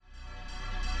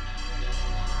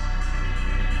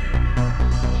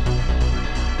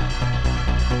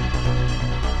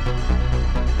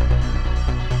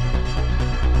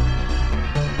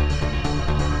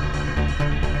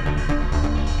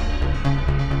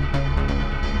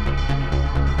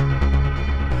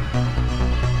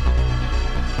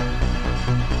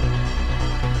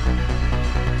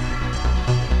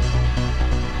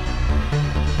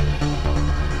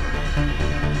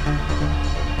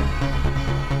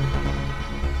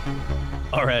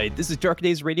All right, this is Dark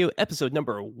Days Radio, episode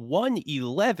number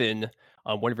 111.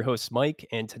 I'm one of your hosts, Mike,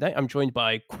 and tonight I'm joined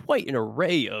by quite an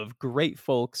array of great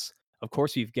folks. Of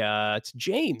course, we've got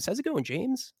James. How's it going,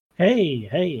 James? Hey,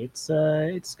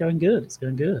 it's going good. It's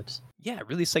going good. Yeah,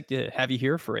 really psyched to have you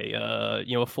here for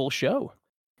a full show.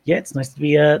 Yeah, it's nice to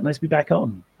be back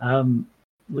on.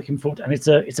 Looking forward to, and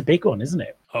it's a big one, isn't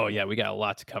it? Oh yeah, we got a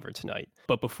lot to cover tonight.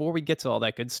 But before we get to all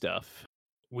that good stuff,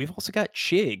 we've also got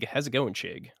Chig. How's it going,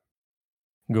 Chig?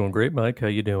 Going great, Mike. How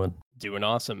you doing? Doing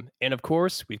awesome. And of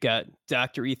course, we've got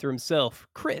Dr. Ether himself,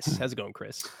 Chris. How's it going,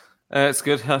 Chris? It's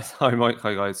good. Hi, Mike.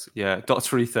 Hi, guys. Yeah,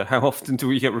 Dr. Ether. How often do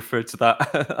we get referred to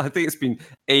that? I think it's been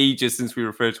ages since we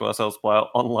referred to ourselves by our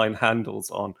online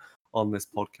handles on this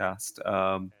podcast.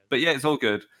 But yeah, it's all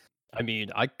good. I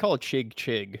mean, I call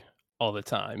Chig all the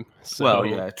time. So, Well,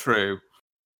 yeah, true.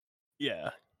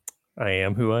 Yeah. I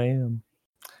am who I am.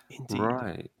 Indeed.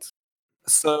 Right.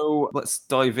 So let's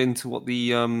dive into what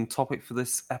the topic for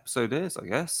this episode is, I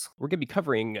guess. We're going to be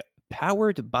covering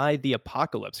Powered by the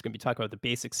Apocalypse. We're going to be talking about the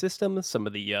basic system, some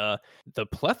of the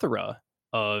plethora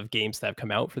of games that have come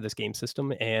out for this game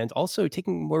system, and also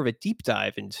taking more of a deep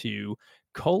dive into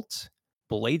Cult,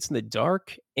 Blades in the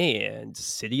Dark, and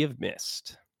City of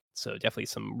Mist. So definitely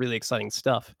some really exciting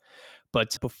stuff.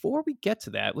 But before we get to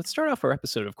that, let's start off our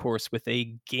episode, of course, with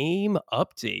a game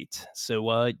update.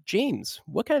 So, James,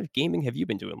 what kind of gaming have you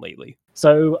been doing lately?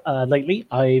 So lately,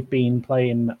 I've been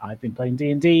playing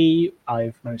D&D.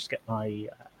 I've managed to get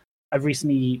I've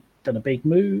recently done a big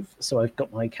move, so I've got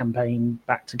my campaign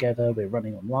back together. We're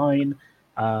running online,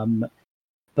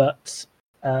 but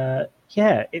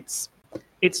yeah, it's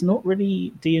not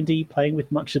really D&D playing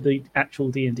with much of the actual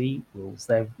D&D rules.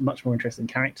 They're much more interested in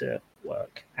character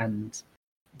work, and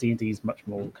D&D is much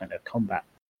more kind of combat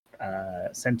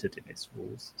centered in its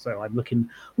rules. So I'm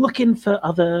looking for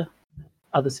other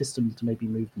systems to maybe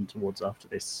move them towards after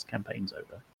this campaign's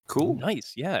over. Cool.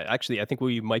 Nice. Yeah, actually, I think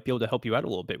we might be able to help you out a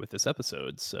little bit with this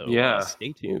episode. So Yeah.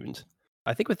 Stay tuned.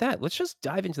 I think with that, let's just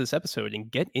dive into this episode and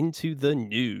get into the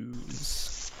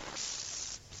news.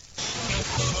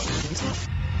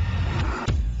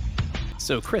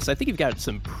 So, Chris, I think you've got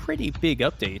some pretty big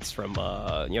updates from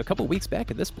a couple weeks back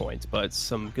at this point, but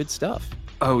some good stuff.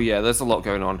 Oh yeah, there's a lot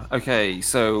going on. Okay,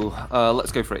 so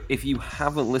let's go for it. If you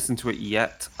haven't listened to it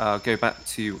yet, go back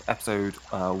to episode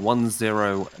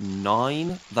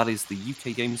 109. That is the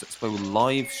UK Games Expo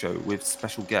live show with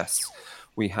special guests.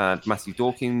 We had Matthew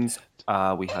Dawkins,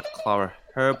 we had Clara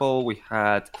Herbal, we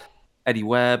had Eddie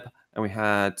Webb, and we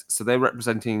had, so they're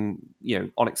representing,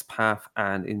 Onyx Path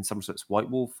and in some respects White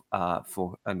Wolf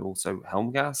and also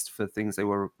Helmgast for things they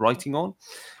were writing on.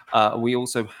 We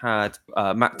also had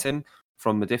Matt Tim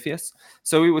from Modiphius.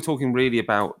 So we were talking really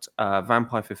about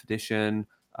Vampire 5th Edition.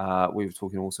 We were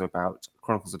talking also about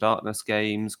Chronicles of Darkness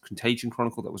games, Contagion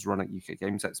Chronicle that was run at UK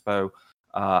Games Expo,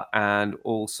 and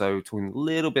also talking a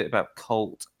little bit about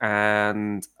Cult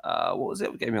and what was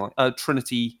it?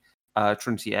 Trinity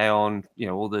Aeon,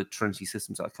 all the Trinity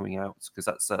systems that are coming out, because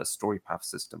that's a story path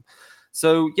system.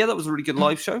 So yeah, that was a really good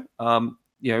live show.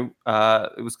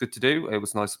 It was good to do. It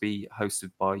was nice to be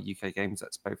hosted by UK Games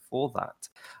Expo for that.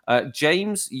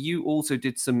 James, you also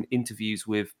did some interviews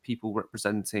with people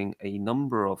representing a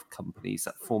number of companies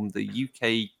that form the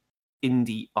UK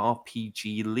Indie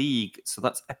RPG League. So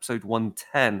that's episode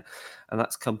 110, and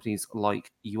that's companies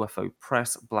like UFO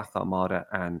Press, Black Armada,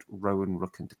 and Rowan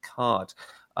Rook and Descartes.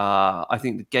 I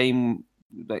think the game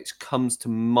that comes to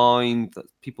mind that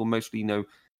people mostly know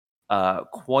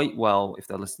quite well, if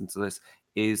they're listening to this,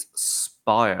 is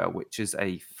Spire, which is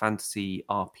a fantasy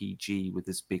RPG with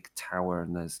this big tower,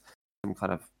 and there's some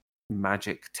kind of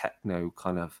magic techno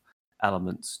kind of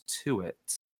elements to it.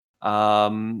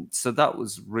 So that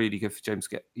was really good for James.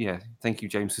 Thank you,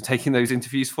 James, for taking those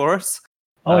interviews for us.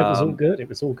 Oh, it was all good. It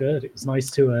was all good. It was nice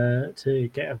to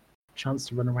get a chance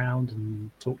to run around and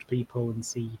talk to people and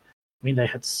see. I mean, they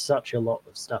had such a lot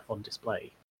of stuff on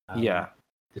display. The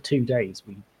 2 days,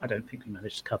 I don't think we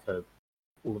managed to cover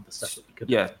all of the stuff that we could.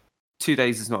 Yeah, 2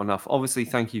 days is not enough. Obviously,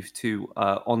 thank you to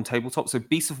On Tabletop. So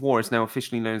Beasts of War is now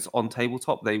officially known as On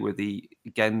Tabletop. They were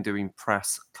doing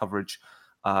press coverage,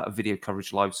 video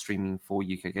coverage, live streaming for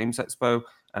UK Games Expo,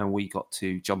 and we got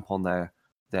to jump on their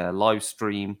live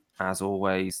stream as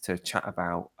always to chat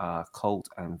about Cult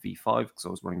and V5, because I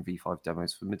was running V5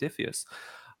 demos for Modiphius.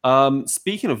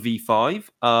 Speaking of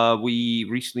V5, we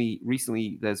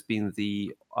recently there's been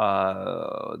the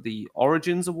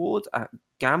Origins Award at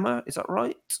Gamma. Is that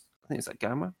right? I think it's at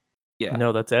Gamma. Yeah.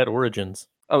 No, that's at Origins.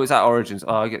 Oh, it's at Origins.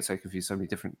 Oh, I get so confused. So many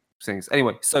different things.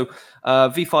 Anyway, so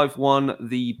V5 won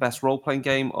the best role-playing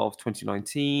game of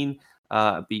 2019.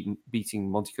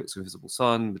 beating Monty Cook's Invisible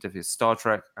Sun, Modifius Star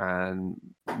Trek, and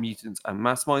Mutants and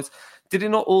Masterminds. Did it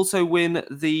not also win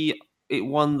it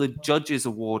won the Judges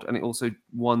Award, and it also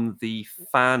won the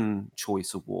Fan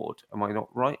Choice Award? Am I not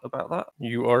right about that?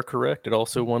 You are correct. It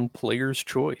also won Player's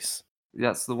Choice.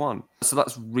 That's the one. So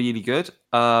that's really good.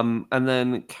 And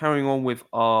then carrying on with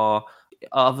our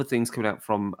other things coming out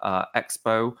from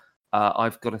Expo,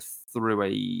 I've got through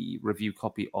a review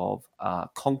copy of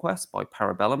Conquest by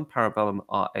Parabellum. Parabellum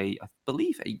are I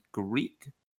believe, a Greek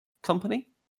company,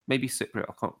 maybe Cypriot.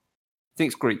 I think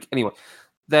it's Greek. Anyway,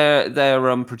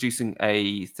 they're producing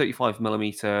a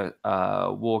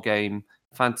 35mm war game,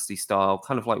 fantasy style,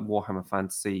 kind of like Warhammer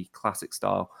Fantasy, classic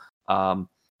style. And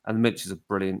the miniatures are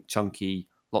brilliant, chunky,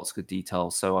 lots of good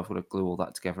details. So I've got to glue all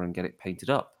that together and get it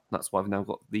painted up. That's why I've now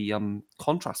got the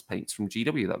contrast paints from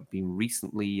GW that have been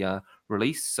recently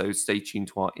released. So stay tuned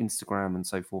to our Instagram and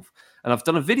so forth. And I've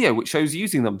done a video which shows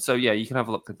using them. So yeah, you can have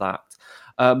a look at that.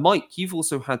 Mike, you've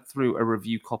also had through a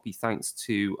review copy thanks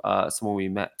to someone we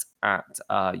met at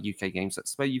UK Games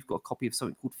Expo. You've got a copy of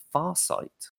something called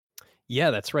Farsight. Yeah,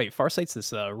 that's right. Farsight's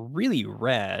this really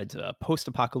rad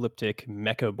post-apocalyptic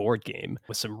mecha board game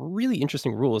with some really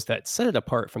interesting rules that set it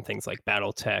apart from things like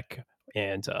BattleTech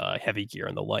and Heavy Gear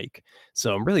and the like.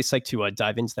 So I'm really psyched to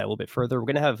dive into that a little bit further. We're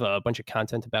going to have a bunch of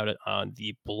content about it on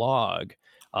the blog,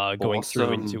 going through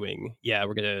and doing,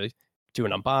 we're going to do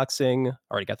an unboxing.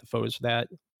 Already got the photos for that,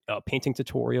 painting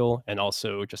tutorial, and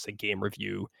also just a game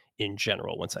review in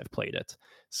general once I've played it.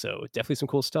 So definitely some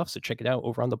cool stuff. So check it out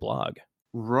over on the blog.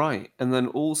 Right. And then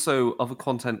also other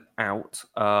content out.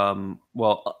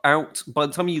 Out by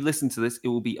the time you listen to this, it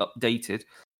will be updated.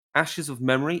 Ashes of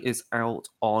Memory is out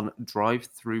on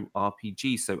Drive-Thru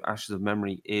RPG. So Ashes of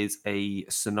Memory is a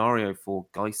scenario for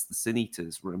Geist the Sin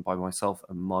Eaters, written by myself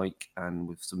and Mike, and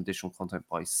with some additional content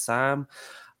by Sam,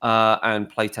 and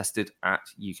play tested at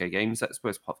UK Games Expo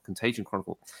as part of Contagion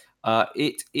Chronicle.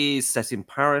 It is set in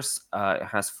Paris. It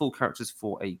has full characters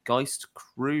for a Geist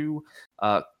crew,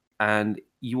 and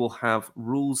you will have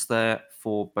rules there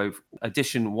for both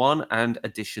Edition 1 and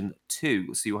Edition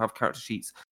 2. So you'll have character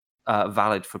sheets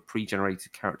valid for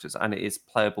pre-generated characters, and it is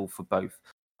playable for both.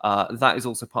 That is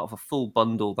also part of a full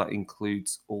bundle that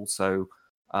includes also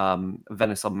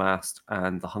Venice Unmasked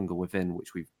and The Hunger Within,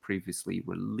 which we've previously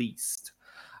released.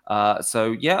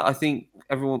 So yeah, I think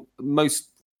most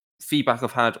feedback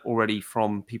I've had already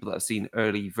from people that have seen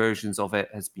early versions of it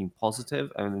has been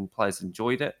positive, and players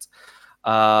enjoyed it.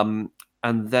 And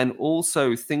then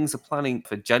also things are planning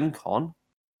for Gen Con.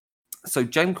 So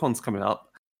Gen Con's coming up,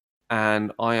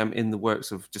 and I am in the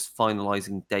works of just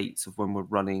finalizing dates of when we're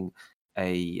running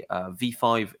a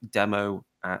V5 demo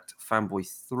at Fanboy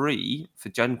 3 for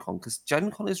Gen Con, because Gen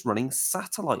Con is running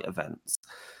satellite events.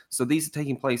 So these are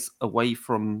taking place away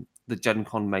from the Gen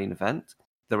Con main event.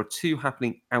 There are 2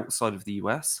 happening outside of the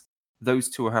US. Those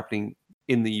 2 are happening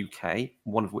in the UK,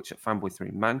 one of which at Fanboy 3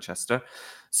 in Manchester.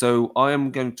 So I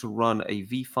am going to run a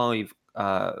V5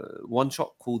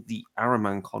 one-shot called the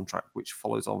Araman Contract, which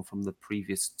follows on from the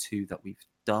previous 2 that we've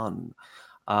done.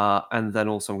 And then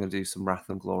also I'm going to do some Wrath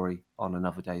and Glory on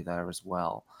another day there as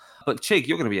well. But Chig,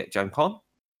 you're going to be at Gen Con.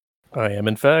 I am,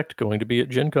 in fact, going to be at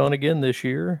Gen Con again this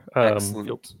year.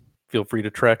 Excellent. Feel free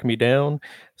to track me down,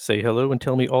 say hello, and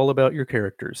tell me all about your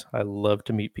characters. I love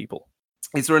to meet people.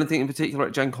 Is there anything in particular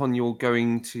at Gen Con you're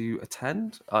going to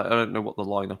attend? I don't know what the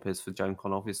lineup is for Gen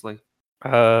Con, obviously.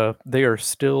 They are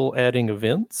still adding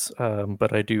events,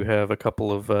 but I do have a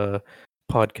couple of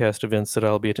podcast events that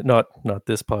I'll be at. Not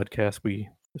this podcast. We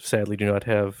sadly do not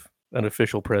have an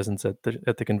official presence at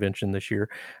the convention this year,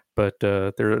 but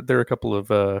there are a couple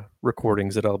of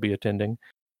recordings that I'll be attending.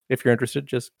 If you're interested,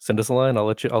 just send us a line.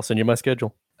 I'll send you my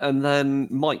schedule. And then,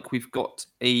 Mike, we've got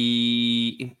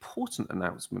a important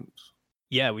announcement.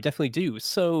 Yeah, we definitely do.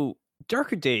 So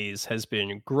Darker Days has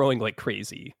been growing like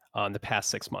crazy on the past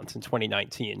 6 months in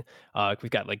 2019. We've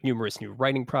got like numerous new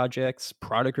writing projects,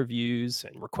 product reviews,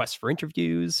 and requests for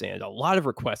interviews, and a lot of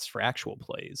requests for actual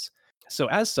plays. So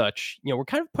as such, we're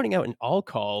kind of putting out an all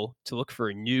call to look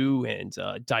for new and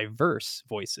diverse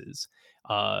voices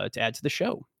to add to the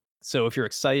show. So if you're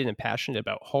excited and passionate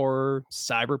about horror,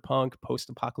 cyberpunk,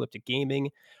 post-apocalyptic gaming,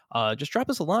 just drop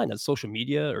us a line on social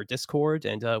media or Discord,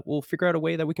 and we'll figure out a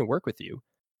way that we can work with you.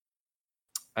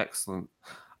 Excellent.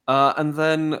 And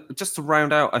then just to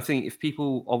round out, I think if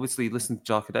people obviously listen to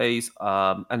Darker Days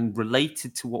and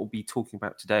related to what we'll be talking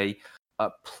about today,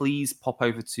 please pop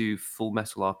over to Full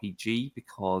Metal RPG,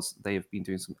 because they have been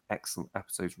doing some excellent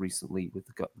episodes recently with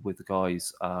the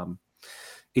guys,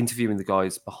 interviewing the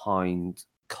guys behind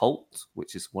Cult,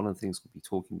 which is one of the things we'll be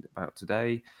talking about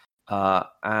today.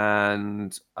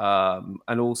 and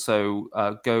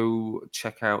also go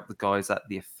check out the guys at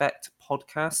the Effect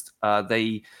podcast.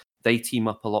 They team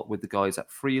up a lot with the guys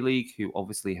at Free League, who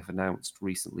obviously have announced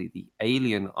recently the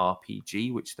Alien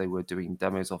RPG, which they were doing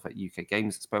demos of at UK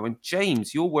Games Expo. And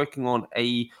James, you're working on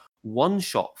a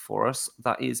one-shot for us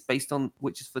that is based on,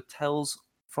 which is for Tales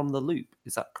from the Loop.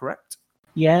 Is that correct?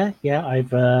 Yeah. I've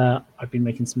been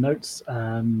making some notes.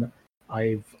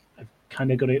 I've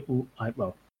kind of got it. I've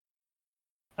got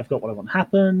what I want to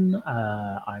happen.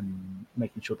 I'm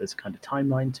making sure there's a kind of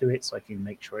timeline to it, so I can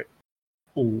make sure it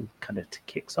all kind of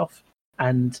kicks off.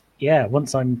 And yeah,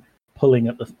 once I'm pulling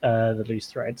up the loose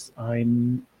threads,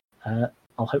 I'll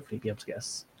hopefully be able to get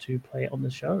us to play it on the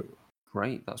show.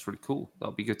 Great, that's really cool.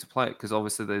 That'll be good to play it because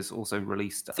obviously there's also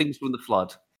released Things from the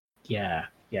Flood. Yeah,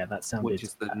 that sounded. Which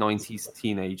is the 90s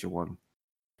teenager one.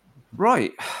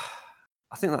 Right,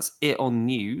 I think that's it on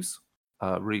news.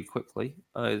 Really quickly,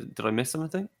 did I miss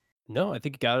anything? No, I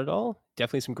think you got it all.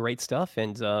 Definitely some great stuff.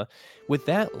 And with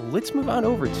that, let's move on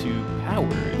over to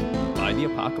Powered by the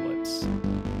Apocalypse.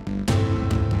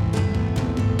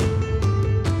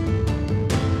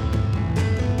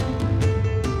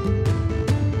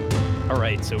 All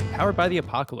right, so Powered by the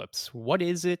Apocalypse. What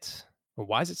is it?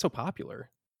 Why is it so popular?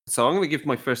 So I'm going to give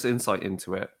my first insight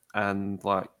into it. And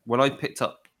like when I picked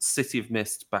up City of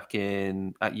Mist back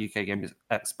at UK Games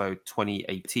Expo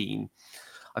 2018,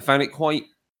 I found it quite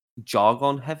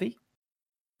jargon heavy.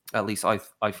 At least I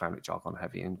found it jargon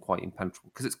heavy and quite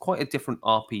impenetrable because it's quite a different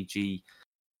RPG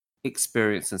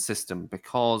experience and system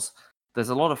because there's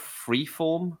a lot of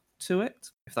freeform to it,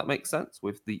 if that makes sense,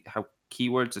 with how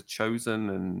keywords are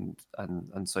chosen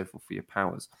and so forth for your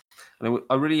powers. And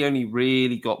I really only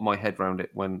really got my head around it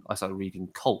when I started reading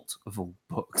Cult of all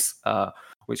books,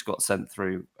 which got sent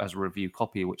through as a review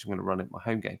copy, which I'm going to run at my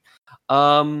home game.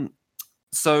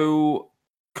 So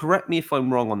correct me if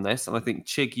I'm wrong on this, and I think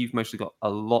Chig, you've mostly got a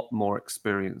lot more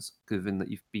experience given that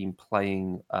you've been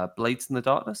playing Blades in the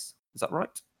Darkness. Is that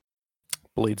right?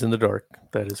 Blades in the Dark.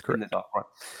 That is correct. In the dark, right.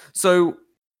 So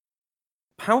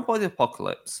Powered by the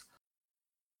Apocalypse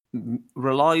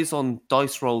relies on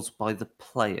dice rolls by the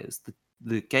players.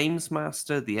 The games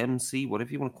master, the MC,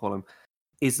 whatever you want to call them,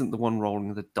 isn't the one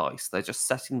rolling the dice. They're just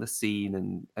setting the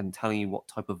scene and telling you what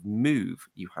type of move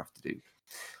you have to do.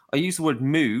 I use the word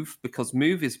move because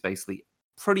move is basically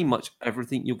pretty much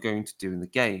everything you're going to do in the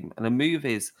game. And a move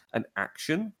is an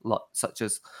action, such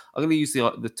as, I'm going to use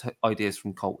the ideas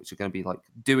from Cult, which are going to be like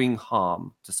doing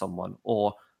harm to someone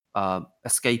or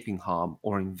escaping harm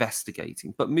or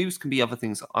investigating. But moves can be other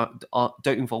things that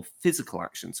don't involve physical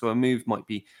action. So a move might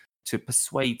be to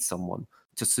persuade someone,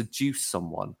 to seduce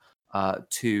someone,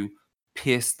 to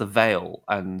pierce the veil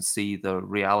and see the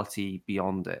reality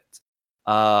beyond it.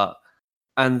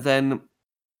 And then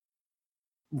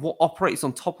what operates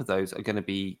on top of those are going to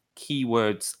be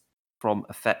keywords from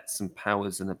effects and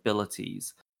powers and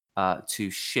abilities to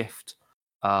shift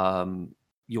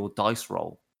your dice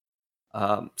roll.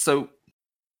 So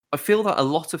I feel that a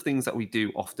lot of things that we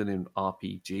do often in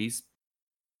RPGs,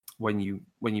 when you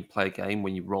play a game,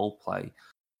 when you role play,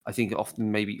 I think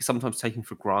often maybe sometimes taken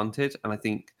for granted. And I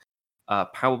think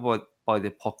Powered by the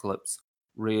Apocalypse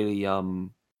really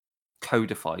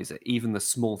codifies it. Even the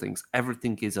small things,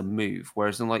 everything is a move.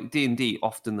 Whereas in like D&D,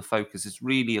 often the focus is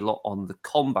really a lot on the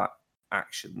combat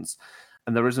actions,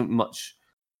 and there isn't much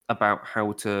about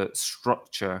how to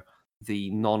structure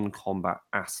the non-combat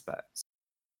aspects.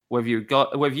 Whether you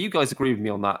guys agree with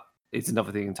me on that is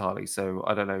another thing entirely. So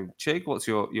I don't know, Chig, what's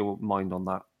your mind on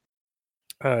that?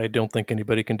 I don't think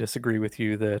anybody can disagree with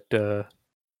you that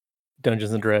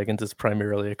Dungeons and Dragons is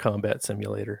primarily a combat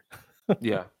simulator.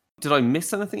 Yeah. Did I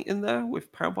miss anything in there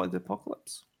with Powered by the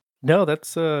Apocalypse? No,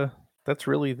 that's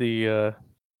really the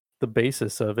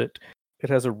basis of it. It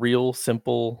has a real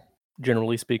simple,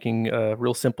 generally speaking,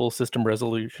 real simple system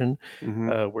resolution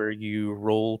where you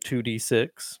roll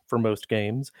 2d6 for most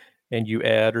games, and you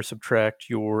add or subtract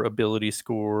your ability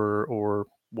score or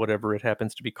whatever it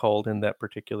happens to be called in that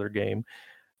particular game.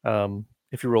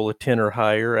 If you roll a 10 or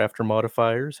higher after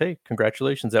modifiers, hey,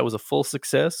 congratulations, that was a full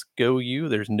success. Go you.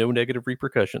 There's no negative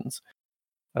repercussions.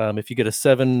 If you get a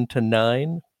 7 to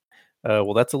 9,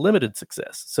 well, that's a limited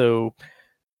success. So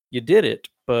you did it,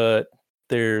 but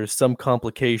there's some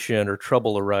complication or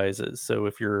trouble arises. So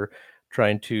if you're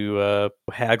trying to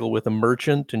haggle with a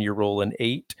merchant and you roll an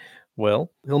 8,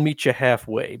 well, he'll meet you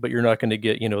halfway, but you're not going to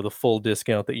get, the full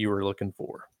discount that you were looking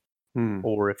for.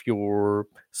 Or if you're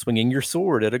swinging your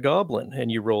sword at a goblin and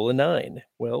you roll a 9,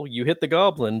 well, you hit the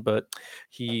goblin, but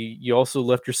you also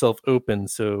left yourself open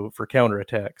for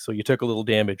counterattack, so you took a little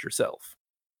damage yourself.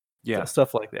 Yeah.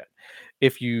 stuff like that.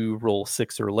 If you roll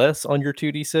 6 or less on your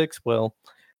 2d6, well,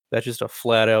 that's just a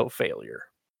flat out failure.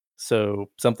 So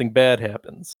something bad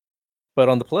happens. But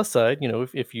on the plus side,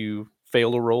 if you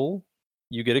fail a roll,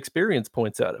 you get experience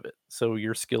points out of it, so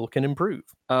your skill can improve.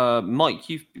 Mike,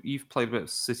 you've played a bit of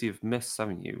City of Mist,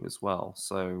 haven't you, as well?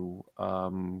 So, do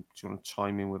you want to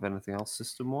chime in with anything else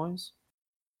system-wise?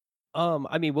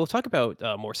 I mean, we'll talk about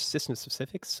more system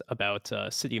specifics about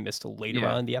City of Mist later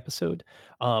Yeah. on in the episode.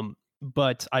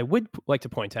 But I would like to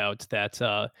point out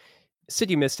that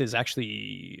City Mist is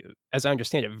actually, as I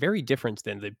understand it, very different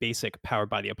than the basic Powered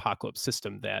by the Apocalypse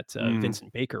system that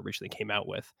Vincent Baker originally came out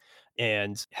with,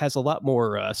 and has a lot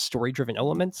more story-driven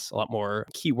elements, a lot more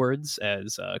keywords,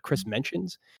 as Chris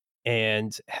mentioned,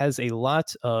 and has a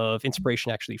lot of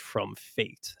inspiration actually from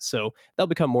Fate. So that'll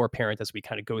become more apparent as we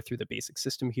kind of go through the basic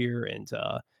system here and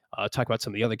talk about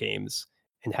some of the other games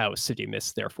and how City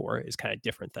Mist, therefore, is kind of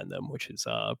different than them, which is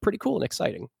pretty cool and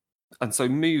exciting. And so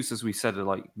moves, as we said,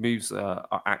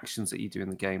 are actions that you do in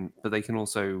the game, but they can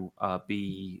also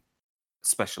be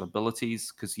special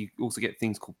abilities, because you also get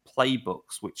things called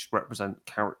playbooks, which represent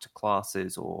character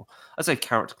classes, or I say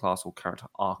character class or character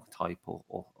archetype,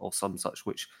 or some such,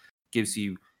 which gives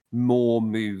you more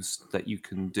moves that you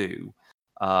can do.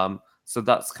 So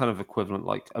that's kind of equivalent.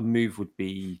 Like a move would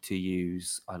be to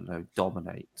use, I don't know,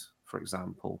 dominate, for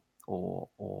example, or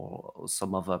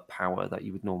some other power that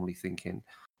you would normally think in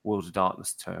World of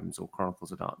Darkness terms or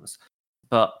Chronicles of Darkness.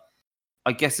 But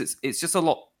I guess it's just a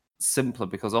lot simpler,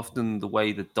 because often the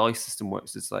way the dice system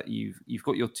works is that you've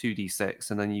got your 2d6,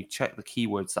 and then you check the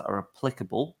keywords that are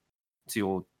applicable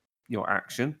to your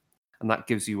action, and that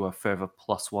gives you a further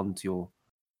 +1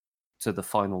 to the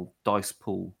final dice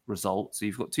pool result. So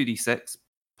you've got 2d6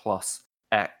 plus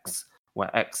X,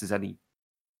 where X is any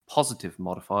positive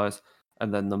modifiers,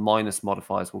 and then the minus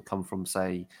modifiers will come from,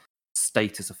 say,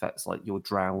 status effects like you're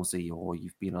drowsy or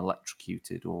you've been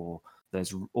electrocuted, or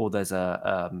there's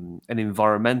an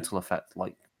environmental effect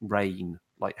like rain,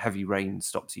 like heavy rain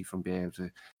stops you from being able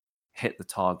to hit the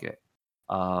target.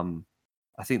 I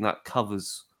think that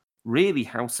covers really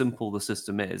how simple the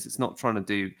system is. It's not trying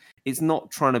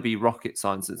to be rocket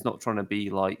science. It's not trying to be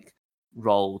like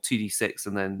roll 2d6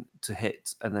 and then to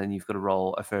hit, and then you've got to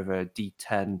roll a further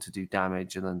d10 to do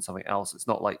damage, and then something else. It's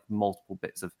not like multiple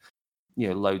bits of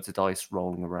loads of dice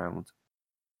rolling around.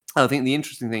 I think the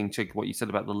interesting thing, Chig, what you said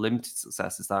about the limited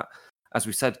success is that, as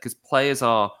we said, because players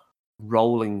are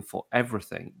rolling for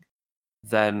everything,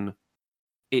 then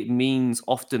it means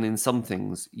often in some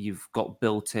things you've got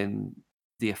built in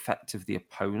the effect of the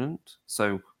opponent.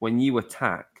 So when you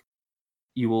attack,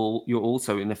 you're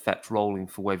also in effect rolling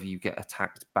for whether you get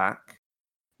attacked back.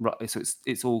 Right. So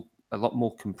it's all a lot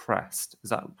more compressed. Is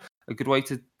that a good way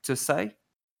to say?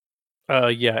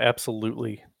 Yeah,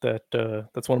 absolutely.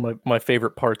 That's one of my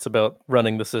favorite parts about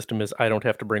running the system is I don't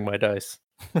have to bring my dice.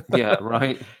 Yeah,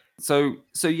 right. So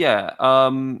yeah.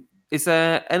 Is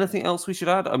there anything else we should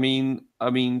add? I mean,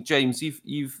 James,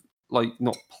 you've like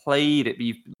not played it, but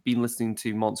you've been listening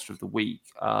to Monster of the Week.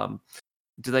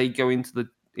 Do they go into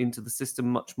the system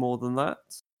much more than that?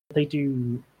 They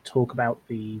do talk about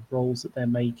the roles that they're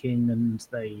making, and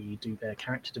they do their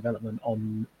character development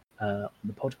on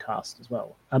the podcast as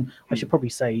well. I should probably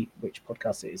say which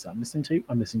podcast it is I'm listening to.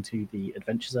 I'm listening to the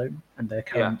Adventure Zone, and their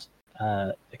current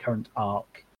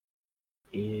arc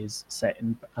is set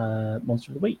in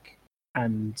Monster of the Week,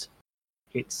 and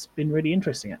it's been really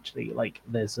interesting actually. Like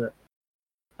there's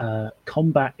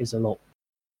combat is a lot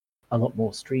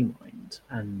more streamlined,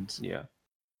 and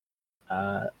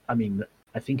I mean,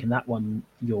 I think in that one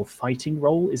your fighting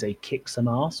role is a kick some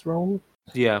ass role.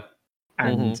 Yeah,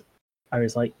 and I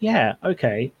was like, yeah,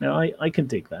 okay, now I can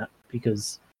dig that,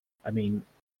 because I mean,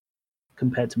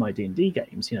 compared to my D&D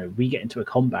games, we get into a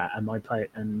combat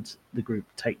and the group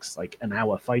takes like an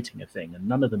hour fighting a thing, and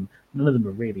none of them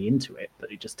are really into it,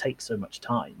 but it just takes so much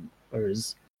time.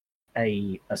 Whereas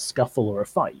a scuffle or a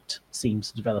fight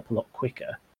seems to develop a lot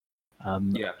quicker.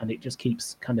 And it just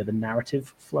keeps kind of the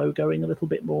narrative flow going a little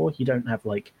bit more. You don't have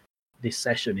like, this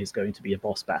session is going to be a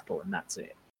boss battle and that's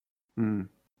it.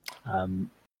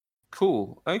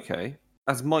 Cool. Okay.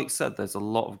 As Mike said, there's a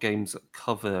lot of games that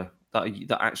cover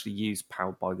that actually use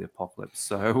Powered by the Apocalypse.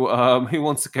 So who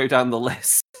wants to go down the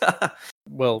list?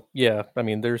 Well, yeah. I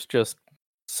mean, there's just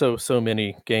so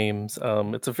many games.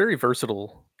 It's a very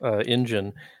versatile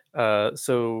engine.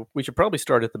 So we should probably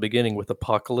start at the beginning with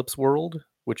Apocalypse World,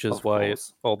 which is why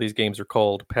all these games are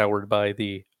called Powered by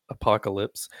the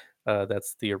Apocalypse.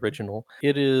 That's the original.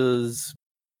 It is,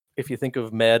 if you think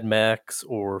of Mad Max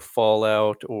or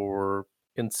Fallout or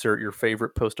insert your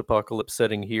favorite post-apocalypse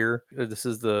setting here. This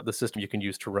is the system you can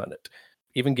use to run it.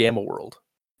 Even Gamma World,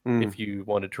 if you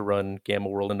wanted to run Gamma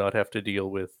World and not have to deal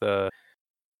with the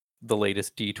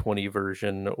latest D20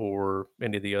 version or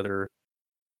any of the other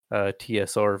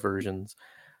TSR versions.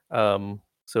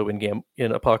 So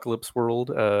in Apocalypse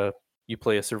World, you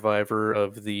play a survivor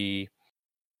of the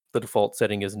default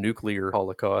setting is nuclear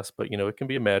holocaust, but it can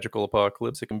be a magical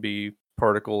apocalypse, it can be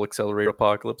particle accelerator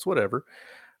apocalypse, whatever.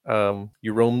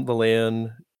 You roam the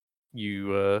land,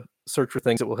 you search for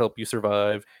things that will help you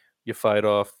survive, you fight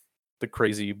off the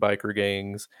crazy biker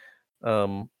gangs,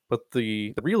 but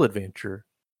the real adventure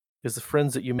is the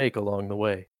friends that you make along the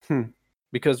way.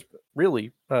 Because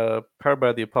really, Powered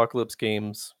by the Apocalypse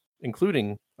games,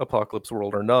 including Apocalypse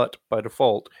World, are not by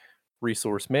default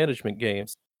resource management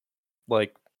games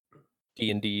like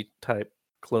D&D type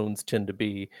clones tend to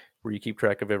be, where you keep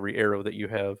track of every arrow that you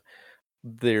have.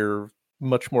 They're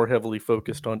much more heavily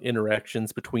focused on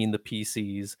interactions between the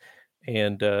PCs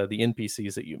and the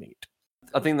NPCs that you meet.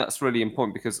 I think that's really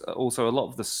important because also a lot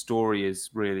of the story is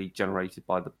really generated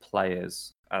by the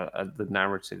players. The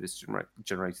narrative is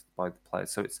generated by the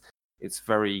players, so it's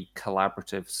very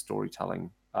collaborative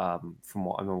storytelling, from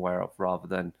what I'm aware of, rather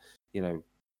than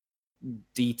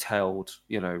detailed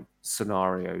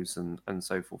scenarios and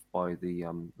so forth by the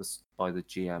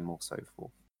GM or so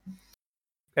forth.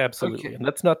 Absolutely, Okay. and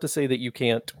that's not to say that you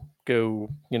can't go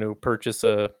purchase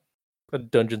a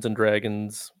Dungeons and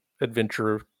Dragons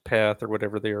adventure path or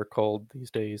whatever they are called these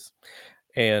days,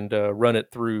 and run it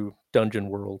through Dungeon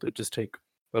World. It just take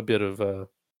a bit of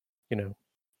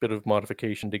bit of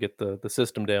modification to get the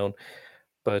system down,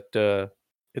 but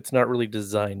it's not really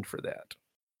designed for that.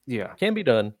 Yeah. Can be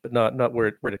done, but not where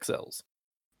it excels.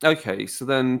 Okay, so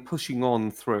then pushing on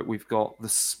through it, we've got the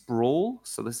Sprawl.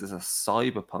 So this is a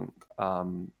cyberpunk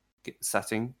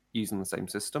setting using the same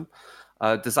system.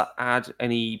 Does that add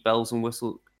any bells and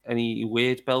whistles, any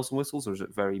weird bells and whistles, or is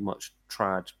it very much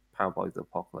trad Powered by the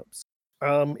Apocalypse?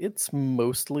 It's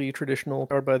mostly traditional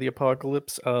Powered by the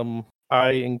Apocalypse.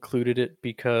 I included it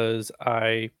because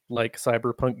I like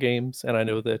cyberpunk games, and I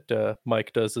know that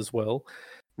Mike does as well.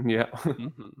 Yeah.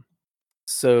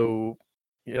 So,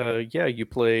 yeah, you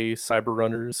play cyber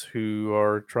runners who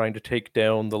are trying to take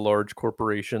down the large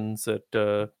corporations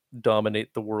that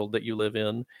dominate the world that you live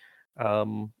in.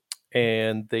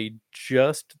 And they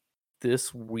just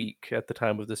this week, at the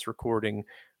time of this recording,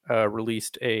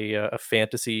 released a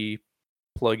fantasy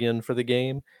plugin for the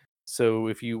game. So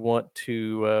if you want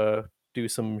to do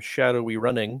some shadowy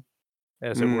running,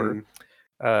 as it were,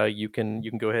 you can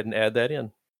go ahead and add that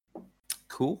in.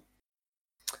 Cool.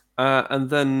 And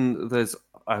then there's,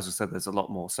 as I said, there's a lot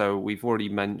more. So we've already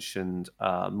mentioned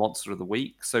Monster of the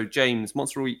Week. So James,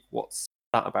 Monster of the Week, what's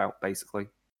that about, basically?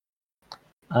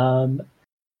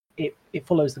 It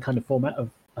follows the kind of format of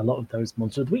a lot of those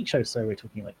Monster of the Week shows. So we're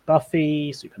talking like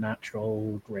Buffy,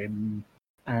 Supernatural, Grimm,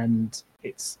 and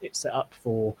it's set up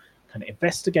for kind of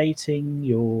investigating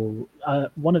your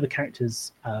one of the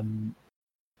characters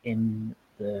in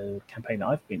the campaign that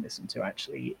I've been listening to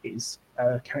actually is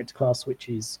a character class which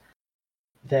is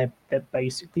they're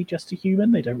basically just a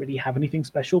human. They don't really have anything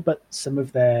special, but some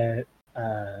of their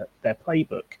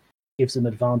playbook gives them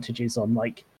advantages on,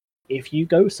 like, if you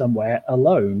go somewhere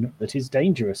alone that is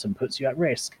dangerous and puts you at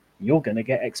risk, you're going to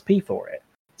get XP for it.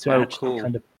 So it actually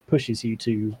kind of pushes you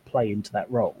to play into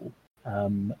that role.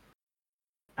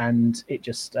 And it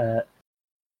just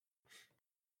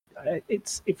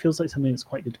it feels like something that's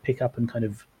quite good to pick up and kind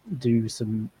of do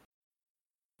some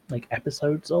like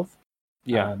episodes of.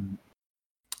 Yeah.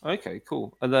 Okay,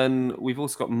 cool. And then we've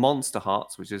also got Monster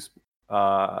Hearts, which is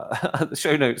the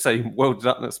show notes saying World of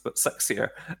Darkness but sexier.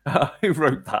 Who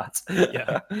wrote that?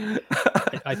 Yeah.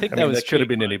 I think that could have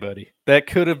been anybody. That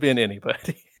could have been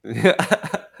anybody.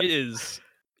 It is.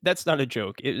 That's not a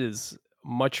joke. It is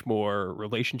much more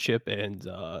relationship and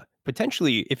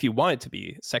potentially, if you want it to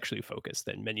be, sexually focused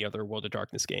than many other World of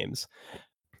Darkness games,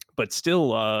 but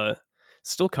still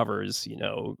covers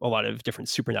a lot of different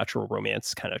supernatural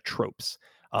romance kind of tropes.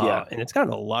 And it's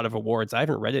gotten a lot of awards. I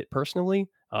haven't read it personally.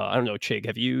 I don't know, Chig,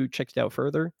 have you checked it out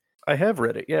further? I have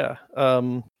read it, yeah.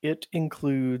 It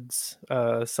includes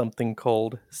something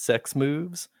called sex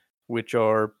moves, which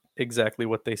are exactly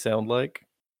what they sound like.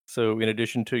 So in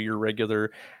addition to your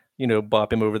regular,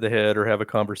 bop him over the head or have a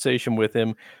conversation with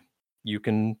him, you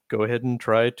can go ahead and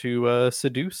try to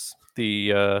seduce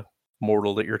the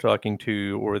mortal that you're talking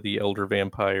to, or the elder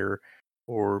vampire,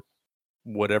 or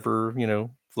whatever,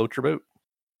 floats your boat.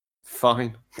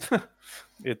 Fine.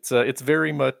 It's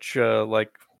very much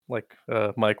like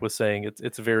Mike was saying.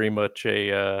 It's very much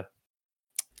a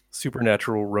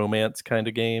supernatural romance kind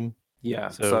of game. Yeah.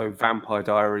 So- So Vampire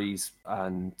Diaries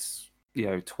and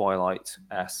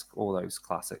Twilight-esque, all those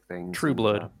classic things. True and,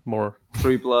 Blood, more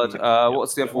True Blood. Yeah.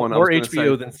 What's the other one? I more was gonna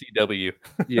HBO say, than CW.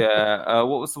 yeah.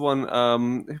 What was the one?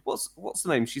 What's the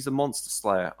name? She's a monster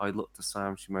slayer. I looked to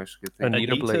Sam. She most good thing.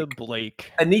 Anita Anita Blake.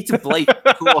 Blake. Anita Blake.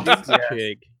 Of course. Yes.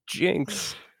 Pig.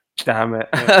 Jinx. Damn it.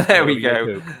 Yeah, There we yeah,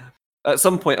 go. At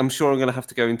some point, I'm sure I'm going to have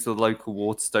to go into the local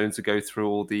Waterstone to go through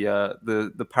all the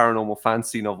paranormal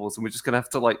fantasy novels, and we're just going to have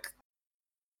to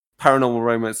paranormal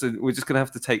romance, and we're just going to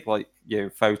have to take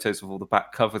photos of all the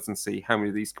back covers and see how many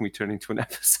of these can we turn into an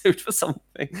episode for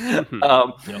something.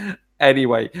 Yep.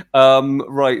 Anyway,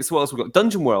 right. So what else we got?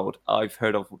 Dungeon World. I've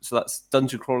heard of. So that's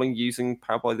dungeon crawling using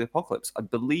Powered by the Apocalypse. I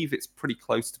believe it's pretty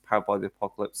close to Powered by the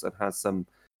Apocalypse and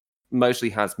mostly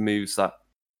has moves that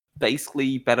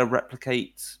basically better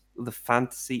replicate the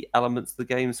fantasy elements of the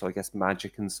game. So I guess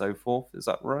magic and so forth. Is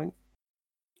that right?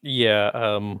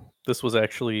 Yeah, this was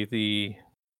actually the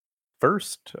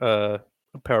first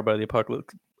Powered by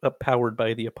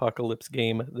the Apocalypse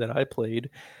game that I played.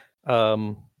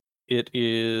 It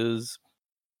is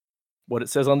what it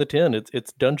says on the tin.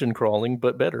 It's dungeon crawling,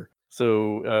 but better.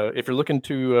 So if you're looking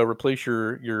to replace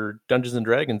your Dungeons and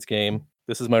Dragons game,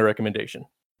 this is my recommendation.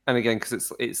 And again,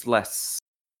 because it's less,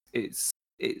 it's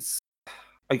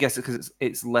I guess because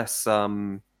it's less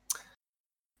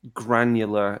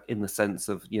granular in the sense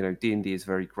of D&D is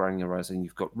very granular, as in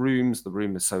you've got rooms. The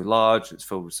room is so large, it's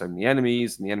filled with so many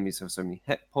enemies, and the enemies have so many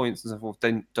hit points and so forth.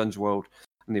 Dungeon World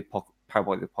and the Powered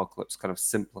by the Apocalypse kind of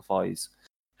simplifies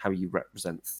how you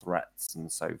represent threats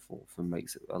and so forth, and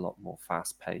makes it a lot more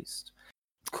fast paced.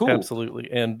 Cool. Absolutely.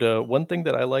 And one thing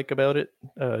that I like about it,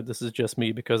 this is just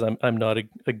me because I'm not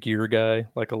a gear guy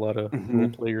like a lot of role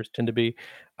players tend to be.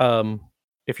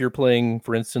 If you're playing,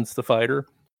 for instance, the fighter,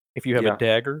 if you have a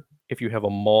dagger, if you have a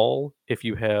maul, if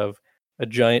you have a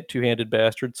giant two-handed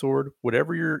bastard sword,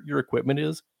 whatever your equipment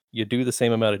is, you do the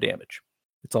same amount of damage.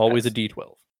 It's always a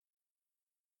D12.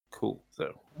 Cool.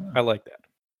 So I like that.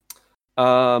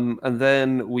 And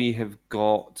then we have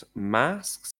got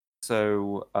masks.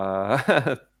 So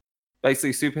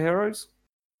basically superheroes.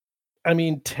 I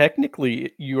mean,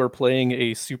 technically, you are playing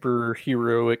a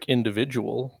superheroic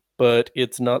individual, but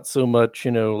it's not so much,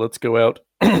 let's go out,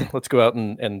 let's go out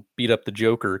and beat up the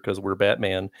Joker because we're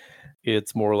Batman.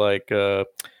 It's more like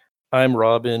I'm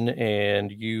Robin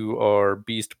and you are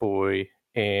Beast Boy,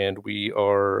 and we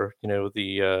are,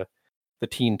 the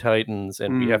Teen Titans,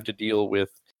 and we have to deal with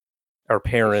our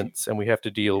parents, and we have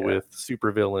to deal with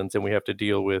supervillains, and we have to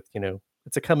deal with,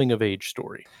 it's a coming of age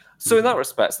story. So in that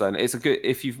respect, then it's a good,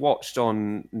 if you've watched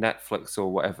on Netflix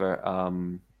or whatever,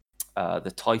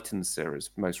 the Titans series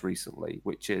most recently,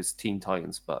 which is Teen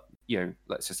Titans, but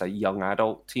let's just say young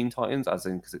adult Teen Titans, as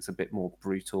in because it's a bit more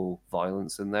brutal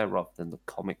violence in there rather than the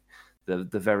comic, the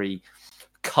very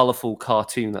colorful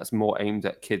cartoon that's more aimed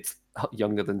at kids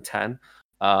younger than 10.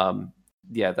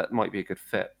 That might be a good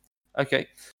fit. Okay.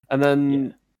 And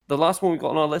then the last one we've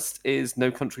got on our list is No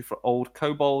Country for Old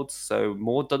Kobolds, so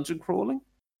more dungeon crawling.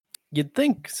 You'd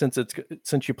think since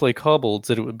you play kobolds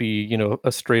that it would be,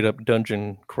 a straight up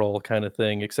dungeon crawl kind of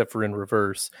thing, except for in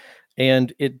reverse.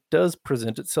 And it does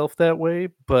present itself that way,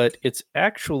 but it's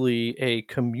actually a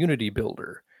community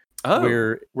builder.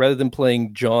 Where rather than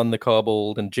playing John the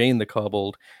Kobold and Jane the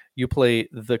Kobold, you play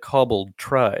the Kobold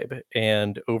tribe,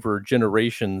 and over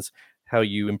generations, how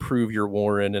you improve your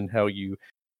warren and how you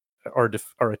are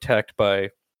attacked by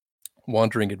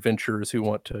wandering adventurers who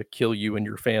want to kill you and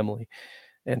your family,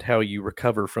 and how you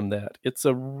recover from that. It's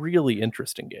a really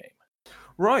interesting game.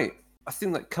 Right. I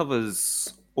think that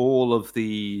covers all of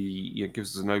the,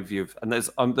 gives us an overview of, and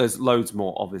there's loads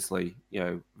more, obviously,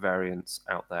 variants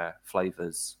out there,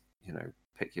 flavors, you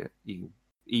can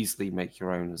easily make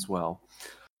your own as well.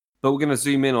 But we're going to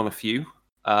zoom in on a few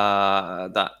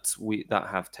that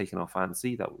have taken our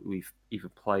fancy, that we've either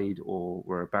played or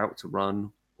we're about to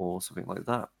run or something like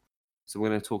that. So we're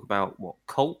going to talk about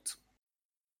Cult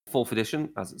 4th edition,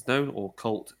 as it's known, or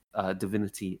Cult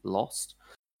Divinity Lost.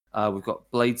 We've got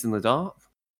Blades in the Dark,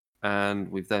 and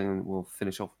we'll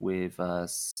finish off with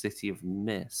City of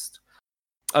Mist.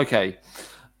 Okay.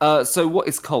 So what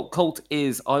is Cult? Cult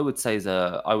is, I would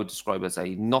describe as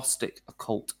a Gnostic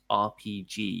occult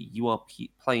RPG. You are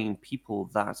playing people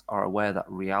that are aware that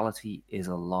reality is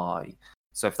a lie.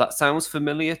 So if that sounds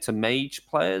familiar to mage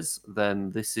players,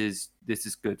 then this is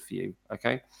good for you.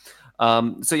 Okay.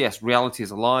 So yes, reality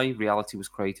is a lie. Reality was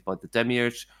created by the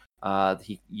Demiurge.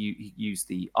 He used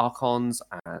the Archons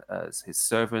as his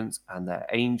servants and their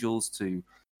angels to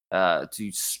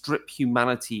strip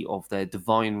humanity of their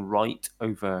divine right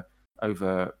over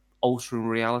altering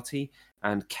reality,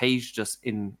 and caged us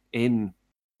in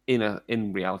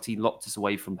in reality, locked us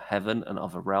away from heaven and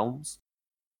other realms.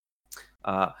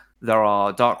 There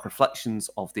are dark reflections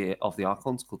of the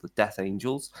Archons called the Death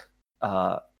Angels.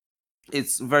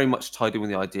 It's very much tied in with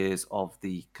the ideas of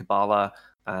the Kabbalah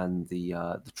and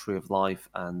the Tree of Life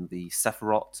and the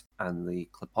Sephiroth and the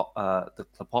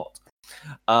Qliphoth.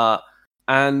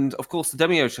 And of course, the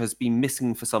Demiurge has been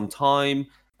missing for some time,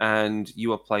 and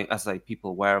you are playing as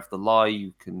people aware of the lie.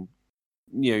 You can,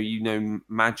 you know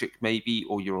magic maybe,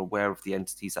 or you're aware of the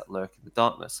entities that lurk in the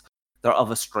darkness. There are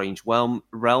other strange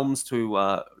realms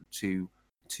to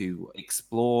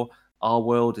explore. Our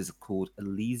world is called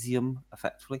Elysium,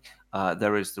 effectively.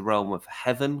 There is the realm of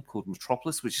heaven called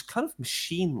Metropolis, which is kind of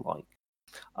machine-like.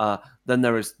 Then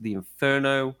there is the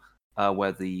Inferno,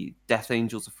 where the Death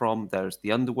Angels are from. There's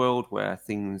the Underworld, where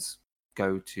things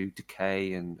go to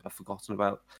decay and are forgotten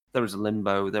about. There is a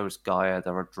Limbo, there is Gaia,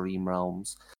 there are Dream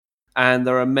Realms. And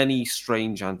there are many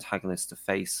strange antagonists to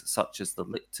face, such as the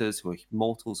Lictors, who are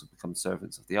mortals who become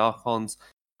servants of the Archons.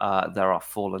 There are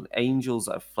fallen angels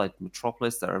that have fled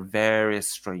Metropolis. There are various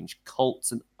strange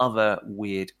cults and other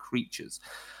weird creatures.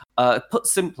 Put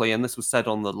simply, and this was said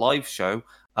on the live show,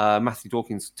 Matthew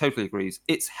Dawkins totally agrees,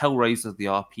 it's Hellraiser the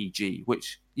RPG,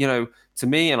 which, to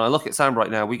me, and I look at Sam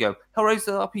right now, we go, Hellraiser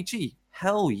the RPG?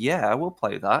 Hell yeah, we'll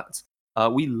play that.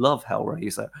 We love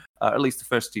Hellraiser, at least the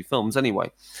first 2 films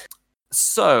anyway.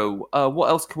 So, what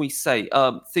else can we say?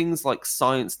 Things like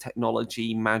science,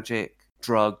 technology, magic,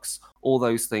 drugs, all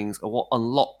those things are what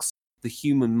unlocks the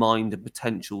human mind and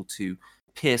potential to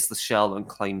pierce the shell and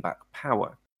claim back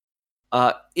power.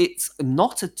 It's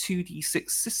not a 2d6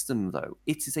 system, though.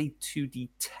 It is a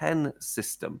 2d10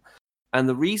 system. And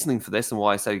the reasoning for this, and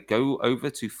why I say go over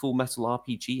to Full Metal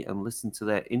RPG and listen to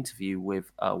their interview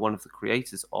with one of the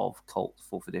creators of Cult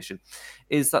 4th Edition,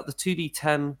 is that the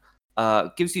 2d10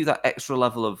 gives you that extra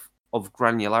level of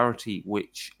granularity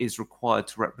which is required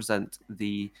to represent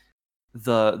the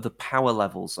power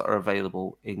levels that are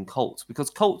available in Cult. Because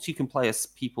Cult you can play as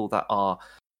people that are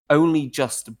only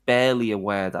just barely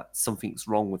aware that something's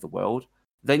wrong with the world.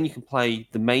 Then you can play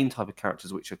the main type of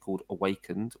characters, which are called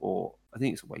Awakened, or I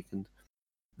think it's Awakened.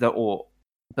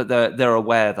 But they're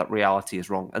aware that reality is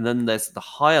wrong. And then there's the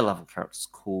higher level characters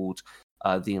called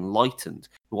the Enlightened,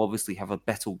 who obviously have a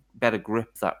better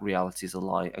grip that reality is a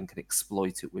lie and can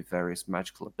exploit it with various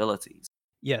magical abilities.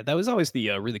 Yeah, that was always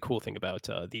the really cool thing about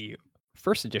the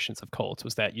first editions of Cult,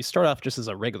 was that you start off just as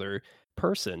a regular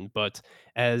person, but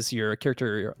as your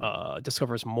character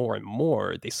discovers more and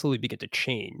more, they slowly begin to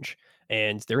change,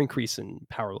 and their increase in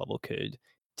power level could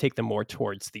take them more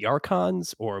towards the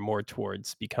Archons or more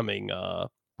towards becoming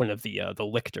one of the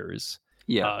Lictors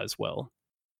as well.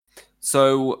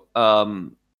 So,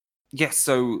 yes,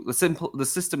 so the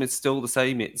system is still the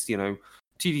same. It's,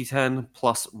 2d10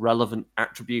 plus relevant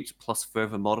attributes plus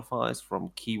further modifiers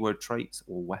from keyword traits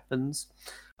or weapons.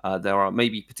 There are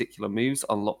maybe particular moves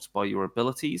unlocked by your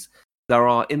abilities. There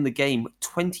are, in the game,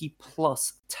 20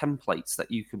 plus templates that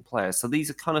you can play. So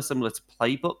these are kind of similar to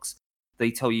playbooks.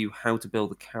 They tell you how to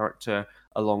build a character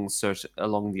along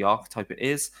the archetype it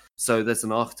is. So there's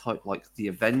an archetype like the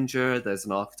Avenger. There's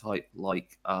an archetype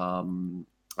like,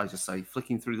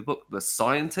 flicking through the book, the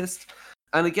Scientist.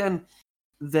 And again,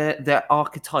 they're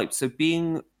archetypes. So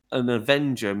being an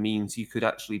Avenger means you could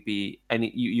actually be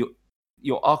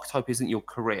your archetype isn't your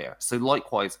career. So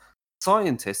likewise,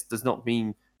 Scientist does not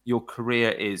mean your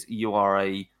career is you are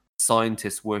a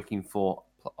scientist working for,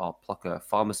 I'll pluck a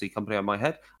pharmacy company on my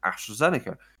head,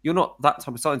 AstraZeneca. You're not that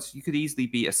type of scientist. You could easily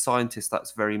be a scientist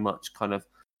that's very much kind of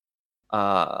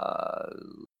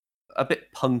a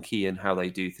bit punky in how they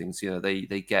do things.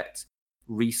 They get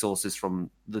resources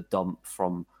from the dump,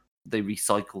 they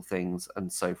recycle things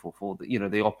and so forth. Or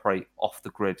they operate off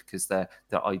the grid because their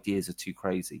ideas are too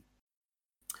crazy.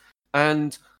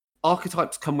 And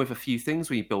archetypes come with a few things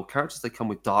when you build characters. They come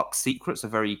with dark secrets, a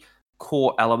very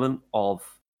core element of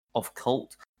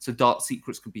Cult. So dark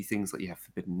secrets could be things like you have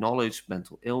forbidden knowledge,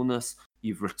 mental illness,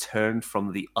 you've returned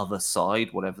from the other side,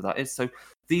 whatever that is. So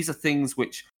these are things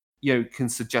which can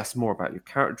suggest more about your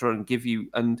character and give you.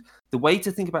 And the way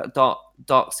to think about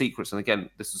dark secrets, and again,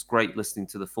 this was great listening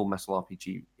to the Full Metal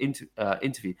RPG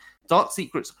interview. Dark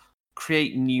secrets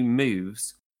create new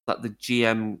moves that the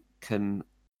GM can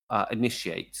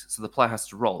initiate. So the player has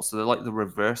to roll. So they're like the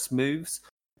reverse moves,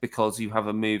 because you have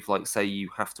a move like, say, you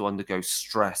have to undergo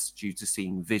stress due to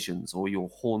seeing visions, or you're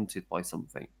haunted by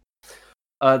something.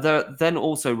 Then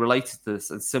also related to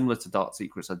this, and similar to dark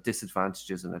secrets, are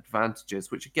disadvantages and advantages,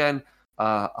 which again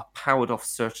are powered off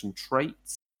certain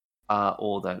traits,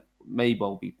 or that may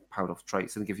well be powered off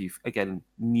traits and give you, again,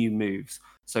 new moves.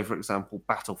 So, for example,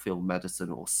 battlefield medicine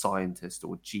or scientist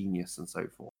or genius and so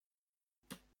forth.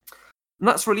 And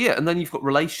that's really it. And then you've got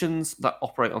relations that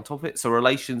operate on top of it. So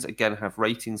relations, again, have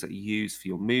ratings that you use for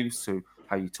your moves, so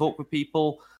how you talk with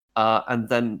people. And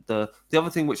then the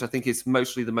other thing, which I think is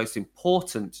mostly the most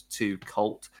important to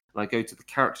Cult, and I go to the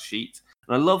character sheet,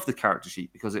 and I love the character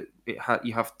sheet because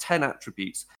you have 10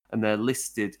 attributes, and they're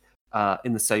listed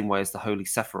in the same way as the Holy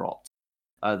Sephiroth,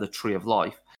 the Tree of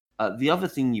Life. The other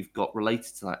thing you've got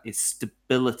related to that is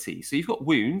stability. So you've got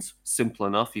wounds, simple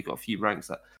enough. You've got a few ranks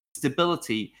there.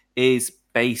 Stability is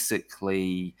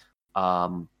basically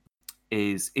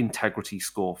is integrity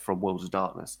score from World of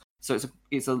Darkness. So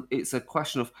it's a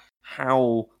question of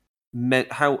how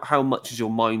much is your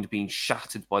mind being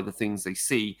shattered by the things they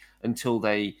see until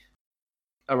they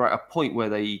are at a point where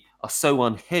they are so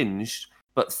unhinged,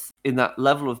 but in that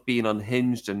level of being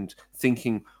unhinged and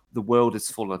thinking the world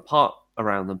is falling apart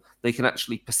around them, they can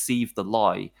actually perceive the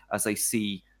lie as they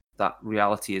see that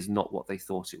reality is not what they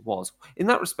thought it was. In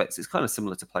that respect, it's kind of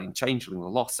similar to playing Changeling the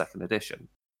Lost Second Edition.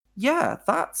 Yeah,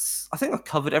 I think I've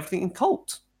covered everything in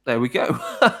Cult. There we go.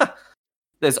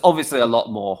 There's obviously a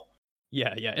lot more.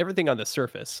 Yeah, everything on the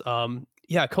surface.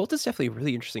 Yeah, Cult is definitely a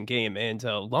really interesting game, and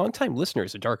longtime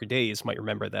listeners of Darker Days might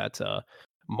remember that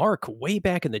Mark, way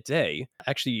back in the day,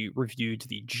 actually reviewed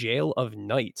the Jail of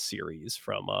Night series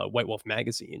from White Wolf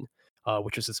magazine,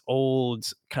 which was this old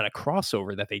kind of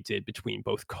crossover that they did between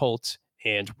both Cult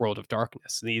and World of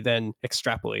Darkness. And he then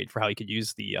extrapolated for how you could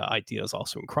use the ideas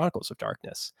also in Chronicles of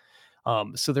Darkness.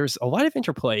 So there's a lot of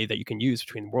interplay that you can use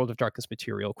between World of Darkness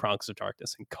material, Chronicles of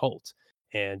Darkness, and Cult.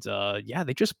 And yeah,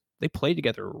 they play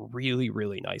together really,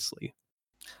 really nicely.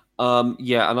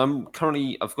 Yeah, and I've got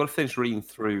to finish reading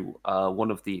through one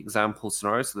of the example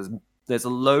scenarios. So there's a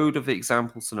load of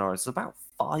example scenarios. There's about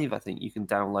 5, I think, you can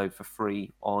download for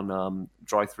free on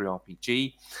Drive-Thru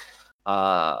RPG.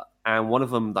 And one of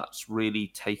them that's really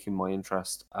taken my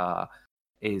interest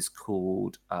is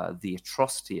called the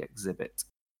Atrocity Exhibit,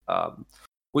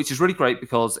 which is really great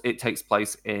because it takes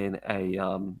place in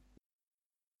a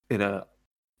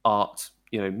art,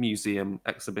 museum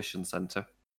exhibition center.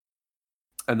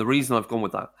 And the reason I've gone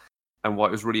with that, and why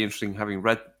it was really interesting, having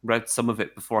read some of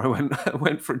it before I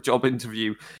went for a job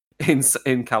interview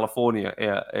in California,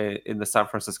 in the San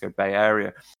Francisco Bay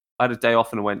Area. I had a day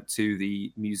off and I went to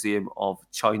the Museum of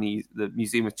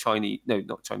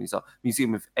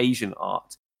Asian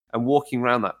Art, and walking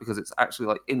around that, because it's actually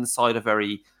like inside a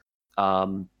very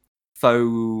faux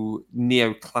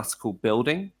neoclassical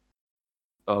building,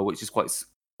 which is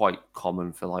quite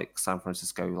common for like San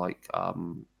Francisco, like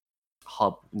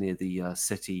hub near the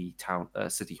city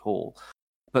hall.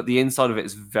 But the inside of it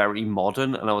is very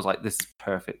modern, and I was like, this is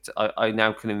perfect. I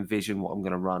now can envision what I'm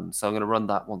going to run. So I'm going to run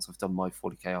that once I've done my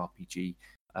 40k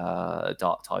RPG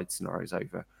Dark Tide scenarios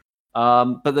over.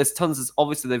 But there's tons of,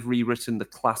 obviously they've rewritten the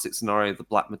classic scenario, the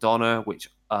Black Madonna, which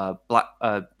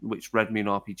Red Moon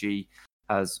RPG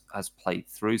has played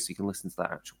through, so you can listen to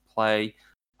that actual play.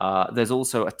 There's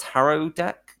also a tarot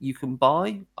deck you can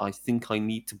buy. I think I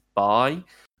need to buy.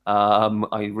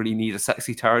 I really need a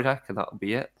sexy tarot deck, and that'll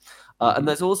be it. And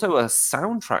there's also a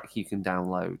soundtrack you can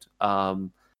download.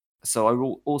 So I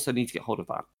will also need to get hold of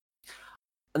that.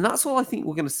 And that's all I think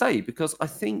we're going to say, because I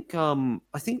think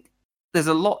there's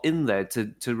a lot in there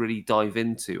to really dive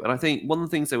into. And I think one of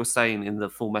the things they were saying in the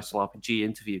Full Metal RPG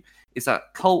interview is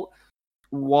that Cult,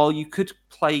 while you could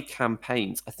play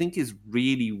campaigns, I think is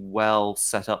really well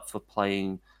set up for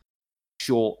playing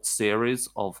short series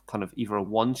of kind of either a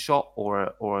one shot or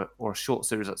a short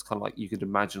series that's kind of like you could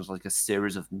imagine as like a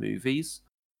series of movies,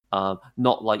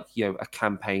 not like a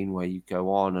campaign where you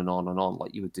go on and on and on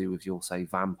like you would do with your, say,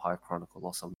 Vampire Chronicle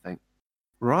or something.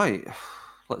 Right,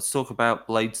 let's talk about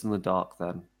Blades in the Dark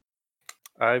then.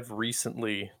 I've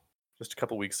recently, just a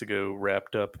couple weeks ago,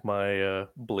 wrapped up my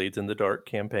Blades in the Dark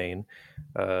campaign.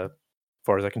 As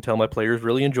far as I can tell, my players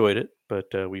really enjoyed it, but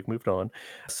we've moved on.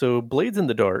 So Blades in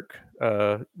the Dark,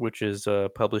 which is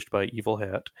published by Evil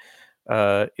Hat,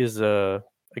 is a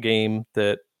game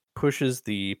that pushes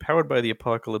the Powered by the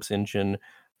Apocalypse engine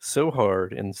so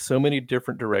hard in so many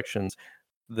different directions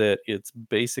that it's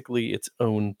basically its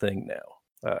own thing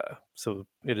now. So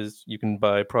it is. You can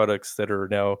buy products that are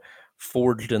now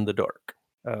forged in the dark,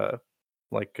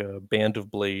 like Band of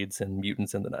Blades and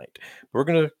Mutants in the Night. But we're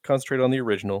going to concentrate on the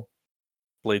original,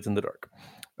 Blades in the Dark.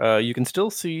 You can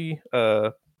still see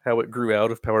how it grew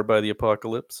out of Powered by the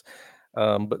Apocalypse,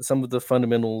 but some of the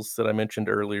fundamentals that I mentioned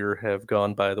earlier have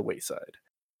gone by the wayside.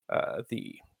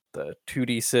 The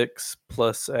 2d6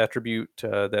 plus attribute,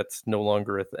 that's no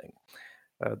longer a thing.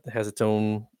 It has its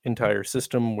own entire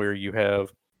system where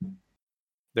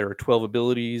there are 12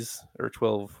 abilities or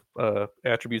 12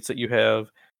 attributes that you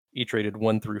have, each rated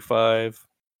 1 through 5.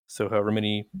 So however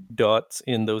many dots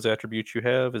in those attributes you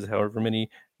have is however many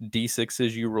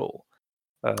d6s you roll.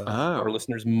 Our Oh.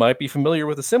 listeners might be familiar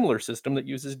with a similar system that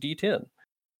uses d10.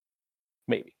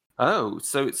 Maybe. Oh,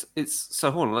 so it's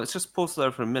so hold on, let's just pause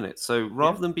there for a minute. So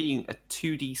rather than being a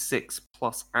 2d6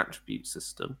 plus attribute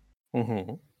system,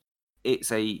 Mm-hmm.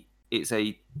 it's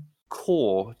a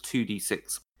core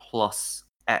 2d6 plus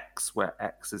x, where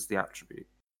x is the attribute.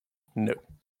 No.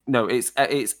 No, it's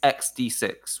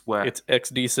xd6 where It's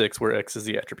xd6 where x is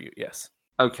the attribute, yes.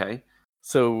 okay.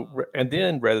 So, and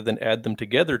then rather than add them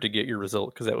together to get your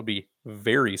result, because that would be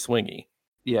very swingy,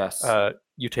 Yes.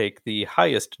 you take the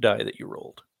highest die that you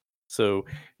rolled. So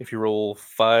if you roll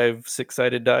 5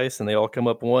 6-sided dice and they all come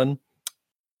up 1,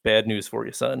 bad news for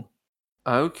you, son.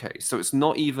 Okay, so it's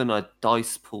not even a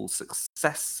dice pool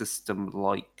success system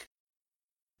like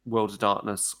World of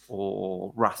Darkness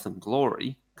or Wrath and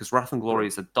Glory, because Wrath and Glory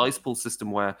is a dice pool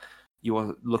system where you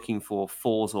are looking for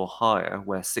 4s or higher,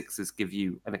 where 6s give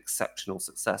you an exceptional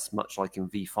success, much like in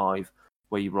V5,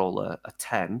 where you roll a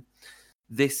 10.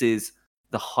 This is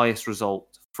the highest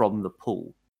result from the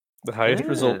pool. The highest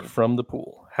result Yeah. from the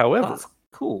pool. However, That's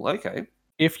cool. Okay.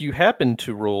 if you happen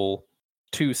to roll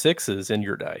 2 6s in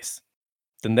your dice,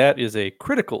 then that is a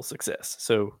critical success.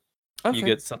 So you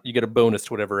Okay. get a bonus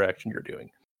to whatever action you're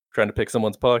doing. Trying to pick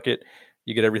someone's pocket,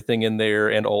 you get everything in there,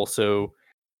 and also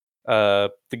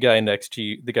the guy next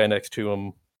to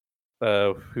him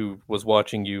who was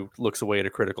watching you looks away at a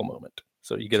critical moment.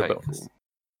 So you get a Okay, bonus.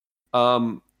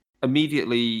 cool.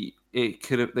 Immediately they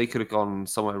could have gone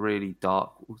somewhere really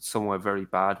dark, somewhere very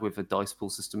bad with a dice pool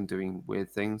system doing weird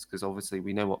things, because obviously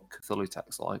we know what Cthulhu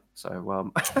Tech's like.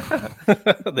 So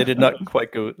They did not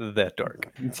quite go that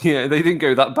dark. yeah, they didn't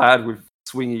go that bad with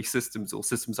swingy systems or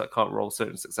systems that can't roll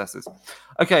certain successes.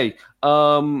 Okay,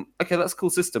 okay, that's a cool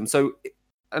system. So,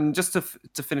 and just to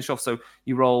finish off, so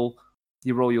you roll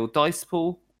your dice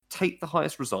pool, take the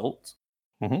highest result,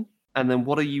 Mhm. and then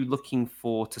what are you looking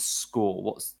for to score?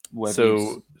 What's whether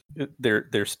So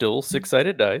they're still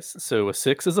 6-sided dice. So a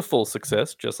 6 is a full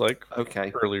success, just like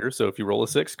okay, earlier. So if you roll a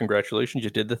 6, congratulations, you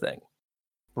did the thing.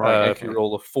 right, If you okay.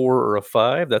 roll a 4 or a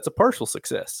 5, that's a partial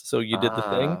success. So you did the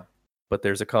thing, Ah, but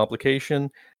there's a complication.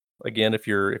 Again, if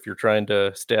you're trying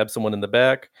to stab someone in the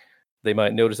back, they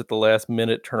might notice at the last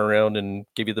minute, turn around and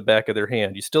give you the back of their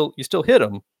hand. You still hit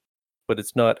them, but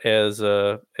it's not as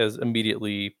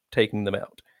immediately taking them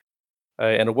out.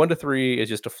 And a 1 to 3 is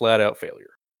just a flat out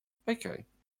failure. okay.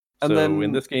 And So then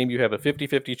in this game, you have a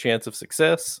 50-50 chance of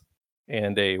success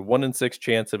and a 1 in 6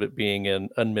 chance of it being an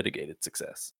unmitigated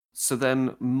success. so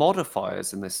then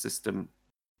modifiers in this system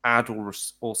add or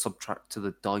subtract to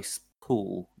the dice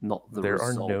pool, not the There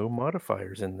result. are no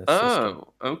modifiers in this system.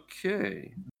 Oh,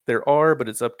 okay. There are, but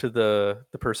it's up to the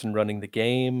person running the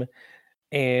game,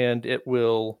 and it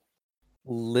will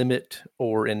limit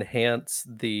or enhance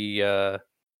the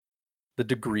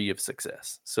degree of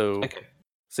success. So, Okay.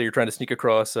 say you're trying to sneak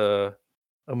across a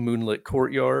moonlit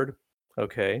courtyard.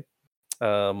 Okay,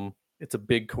 it's a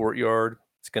big courtyard.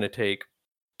 It's going to take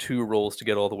 2 rolls to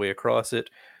get all the way across it.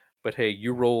 But hey,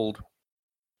 you rolled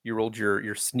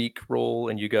your sneak roll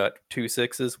and you got 2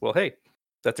 6s. Well, hey,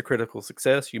 that's a critical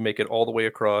success. You make it all the way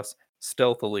across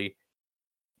stealthily.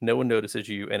 No one notices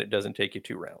you, and it doesn't take you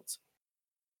 2 rounds.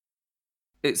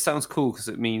 It sounds cool because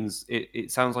it means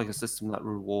it sounds like a system that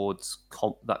rewards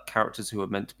that characters who are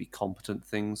meant to be competent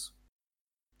things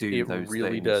do It those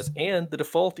really things. does. And the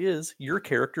default is your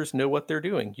characters know what they're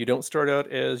doing. You don't start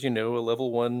out as, a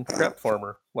level 1 trap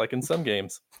farmer, like in some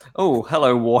games. Oh,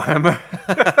 hello, Warhammer.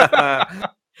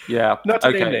 Yeah. Not to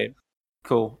okay. name names.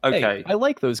 Cool. Hey, Okay. I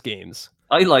like those games.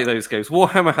 I like those games.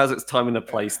 Warhammer has its time and a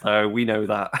place, though. We know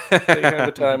that. They have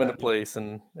a time and a place,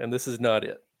 and this is not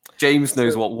it. James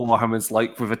knows what Warhammer's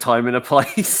like with a time and a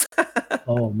place.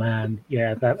 Oh man,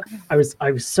 yeah. That I was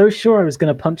so sure I was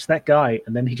going to punch that guy,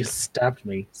 and then he just stabbed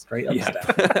me straight up. Yeah.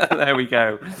 There we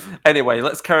go. Anyway,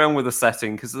 let's carry on with the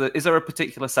setting. Because is there a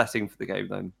particular setting for the game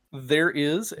then? There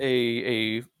is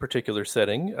a particular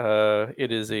setting.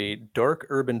 It is a dark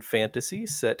urban fantasy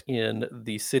set in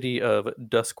the city of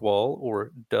Duskwall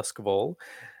or Duskval.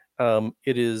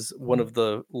 It is one of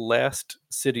the last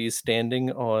cities standing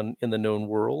in the known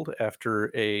world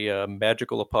after a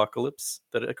magical apocalypse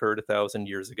that occurred 1,000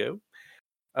 years ago.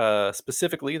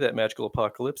 Specifically, that magical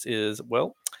apocalypse is,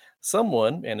 well,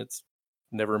 someone, and it's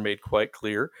never made quite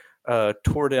clear,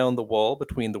 tore down the wall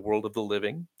between the world of the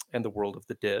living and the world of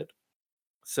the dead.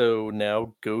 So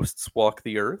now ghosts walk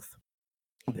the earth.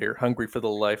 They're hungry for the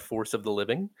life force of the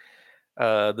living.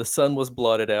 The sun was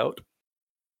blotted out.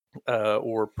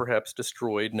 Or perhaps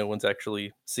destroyed. No one's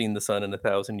actually seen the sun in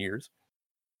 1,000 years.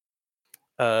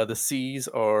 The seas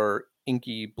are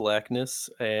inky blackness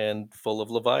and full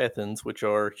of leviathans, which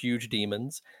are huge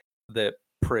demons that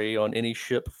prey on any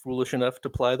ship foolish enough to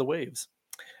ply the waves.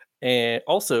 And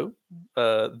also,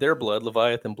 their blood,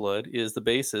 Leviathan blood, is the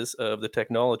basis of the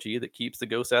technology that keeps the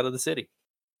ghosts out of the city.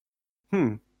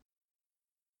 Hmm.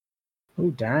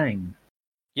 Oh, dang.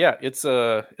 Yeah, it's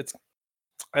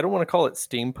I don't want to call it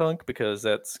steampunk because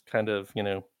that's kind of,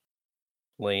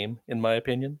 lame in my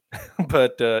opinion.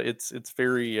 But it's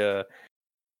very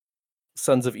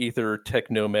Sons of Ether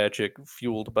techno magic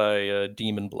fueled by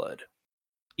demon blood.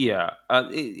 Yeah,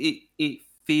 it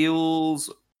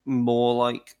feels more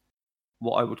like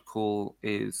what I would call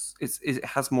it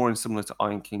has more in similar to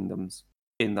Iron Kingdoms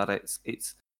in that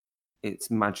it's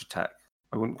Magitech.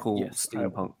 I wouldn't call Yes,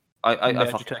 steampunk. I fucking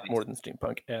Magitech hate more than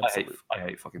steampunk. I Absolutely.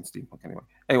 hate fucking steampunk anyway.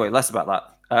 Anyway, less about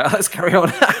that. Let's carry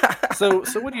on. So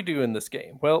what do you do in this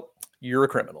game? Well, you're a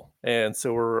criminal, and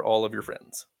so are all of your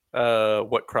friends.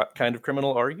 What kind of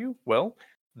criminal are you? Well,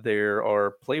 there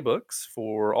are playbooks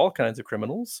for all kinds of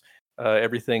criminals.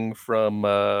 Everything from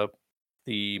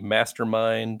the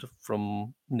mastermind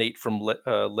from Nate from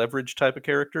Leverage type of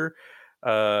character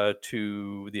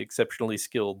to the exceptionally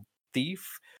skilled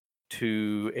thief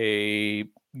to a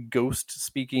ghost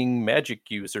speaking magic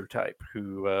user type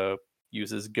who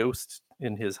uses ghosts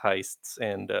in his heists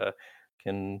and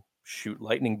can shoot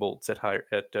lightning bolts at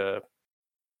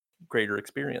greater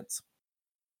experience.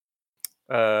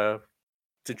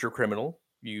 Since you're a criminal,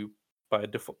 you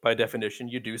by definition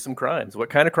you do some crimes. What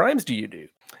kind of crimes do you do?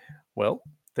 Well,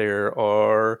 there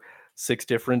are 6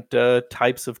 different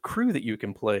types of crew that you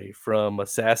can play, from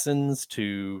assassins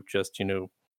to just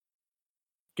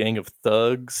gang of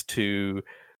thugs to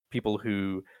people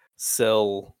who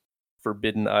sell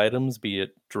forbidden items, be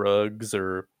it drugs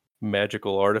or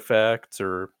magical artifacts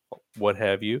or what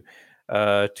have you,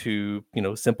 to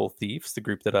simple thieves. The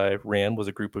group that I ran was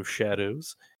a group of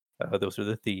shadows. Those are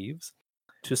the thieves.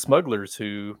 To smugglers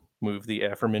who move the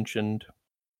aforementioned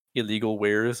illegal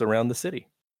wares around the city.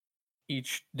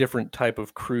 Each different type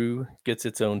of crew gets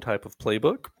its own type of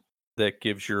playbook that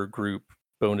gives your group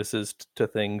bonuses to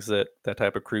things that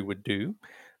type of crew would do.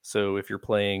 So if you're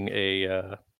playing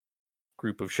a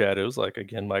group of shadows, like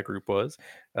again my group was,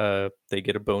 they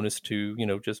get a bonus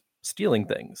to just stealing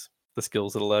things, the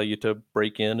skills that allow you to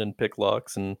break in and pick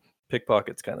locks and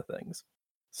pickpockets kind of things.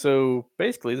 So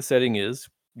basically, the setting is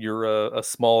you're a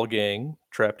small gang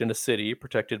trapped in a city,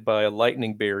 protected by a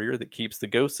lightning barrier that keeps the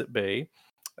ghosts at bay,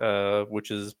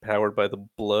 which is powered by the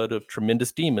blood of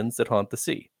tremendous demons that haunt the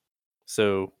sea.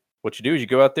 So what you do is you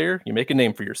go out there, you make a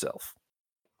name for yourself.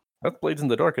 That's Blades in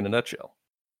the Dark in a nutshell.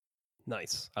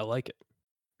 Nice. I like it.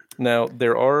 Now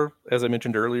there are, as I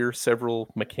mentioned earlier,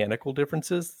 several mechanical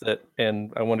differences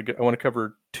and I want to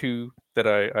cover 2 that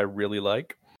I really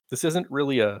like. This isn't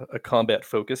really a combat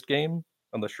focused game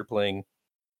unless you're playing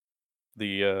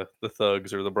the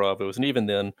thugs or the bravos, and even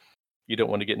then, you don't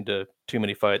want to get into too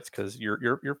many fights because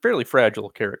you're fairly fragile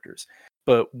characters.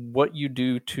 But what you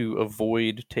do to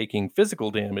avoid taking physical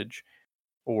damage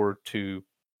or to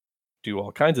do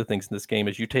all kinds of things in this game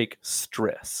is you take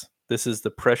stress. This is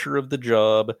the pressure of the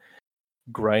job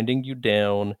grinding you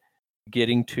down,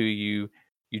 getting to you.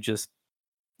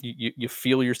 You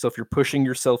feel yourself, you're pushing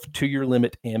yourself to your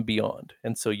limit and beyond.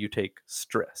 And so you take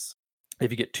stress. If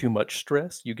you get too much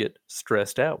stress, you get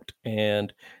stressed out.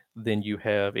 And then you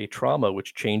have a trauma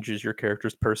which changes your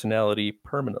character's personality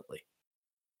permanently.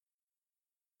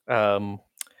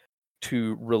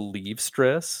 To relieve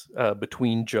stress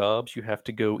between jobs, you have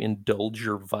to go indulge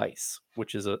your vice,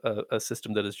 which is a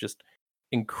system that is just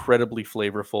incredibly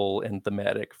flavorful and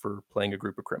thematic for playing a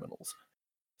group of criminals.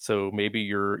 So maybe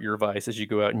your vice is you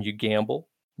go out and you gamble,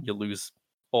 you lose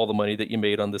all the money that you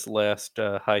made on this last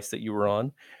heist that you were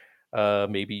on.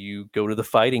 Maybe you go to the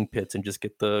fighting pits and just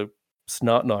get the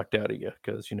snot knocked out of you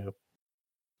because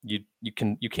you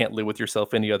can't live with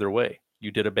yourself any other way. You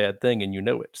did a bad thing and you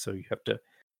know it, so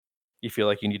you feel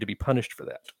like you need to be punished for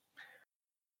that.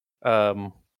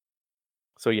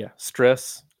 So yeah,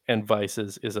 stress and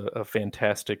vices is a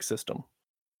fantastic system.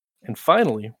 And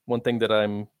finally, one thing that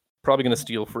I'm probably going to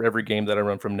steal for every game that I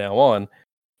run from now on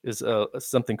is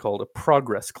something called a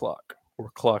progress clock,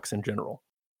 or clocks in general.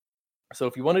 So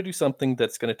if you want to do something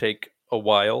that's going to take a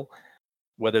while,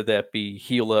 whether that be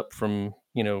heal up from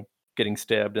getting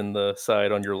stabbed in the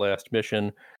side on your last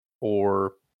mission,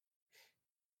 or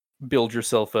build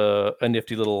yourself a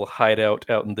nifty little hideout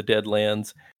out in the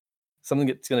Deadlands, something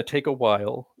that's going to take a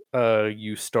while,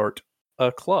 you start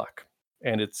a clock.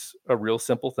 And it's a real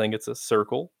simple thing. It's a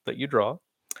circle that you draw,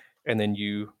 and then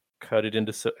you cut it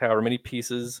into however many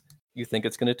pieces you think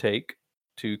it's going to take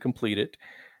to complete it.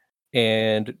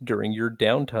 And during your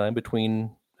downtime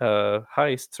between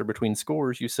heists or between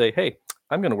scores, you say, "Hey,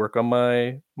 I'm going to work on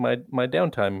my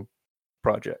downtime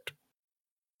project,"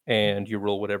 and you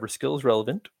roll whatever skill is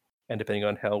relevant. And depending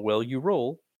on how well you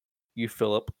roll, you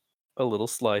fill up a little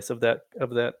slice of that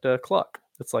clock.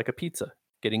 It's like a pizza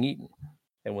getting eaten.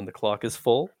 And when the clock is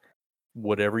full,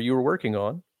 whatever you were working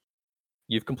on,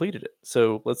 you've completed it.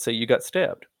 So let's say you got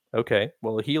stabbed. Okay,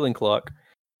 well, a healing clock,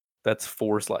 that's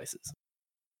 4 slices.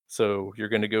 So you're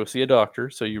going to go see a doctor.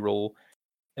 So you roll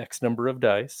X number of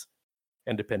dice.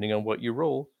 And depending on what you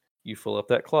roll, you fill up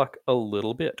that clock a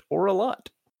little bit or a lot.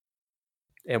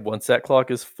 And once that clock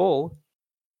is full,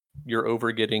 you're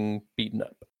over getting beaten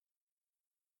up.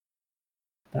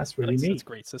 That's really That's neat. a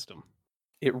great system.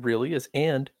 It really is.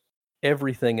 And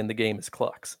everything in the game is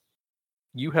clocks.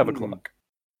 You have a Hmm. clock.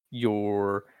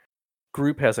 Your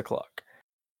group has a clock.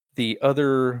 The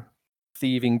other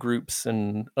thieving groups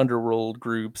and underworld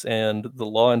groups and the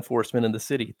law enforcement in the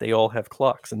city, they all have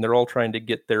clocks, and they're all trying to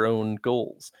get their own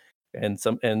goals. And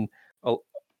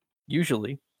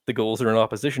usually the goals are in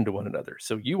opposition to one another.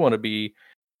 So you want to be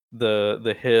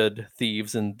the head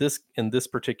thieves in this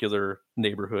particular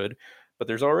neighborhood, but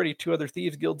there's already 2 other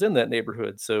thieves guilds in that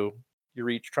neighborhood. So you're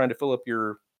each trying to fill up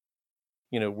your,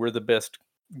 we're the best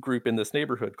group in this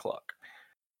neighborhood clock.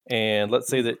 And let's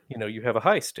say that, you have a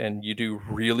heist and you do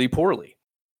really poorly.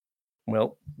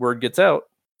 Well, word gets out,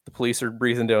 the police are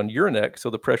breathing down your neck, so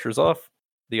the pressure's off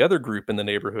the other group in the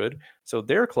neighborhood, so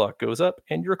their clock goes up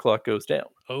and your clock goes down.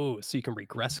 Oh, so you can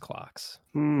regress clocks.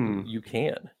 You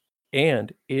can.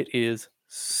 And it is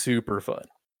super fun.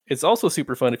 It's also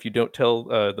super fun if you don't tell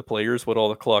the players what all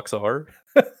the clocks are.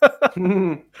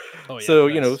 Oh, yeah, So,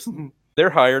 that's- they're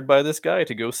hired by this guy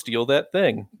to go steal that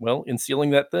thing. Well, in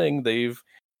stealing that thing, they've,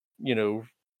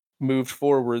 moved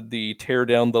forward the tear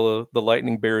down the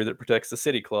lightning barrier that protects the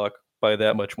city clock by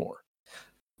that much more.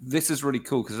 This is really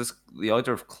cool because the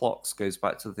idea of clocks goes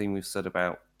back to the thing we've said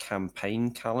about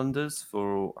campaign calendars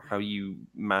for how you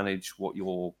manage what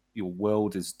your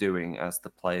world is doing as the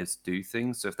players do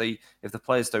things. So if the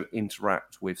players don't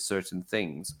interact with certain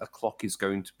things, a clock is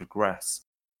going to progress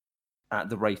at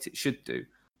the rate it should do.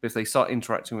 But if they start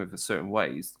interacting with it certain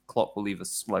ways, the clock will either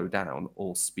slow down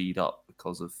or speed up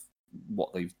because of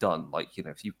what they've done. Like,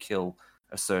 if you kill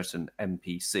a certain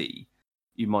NPC,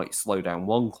 you might slow down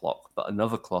one clock, but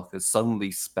another clock has suddenly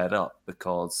sped up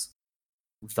because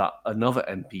that another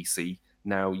NPC,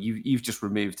 now you've just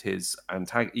removed his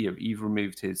you've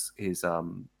removed his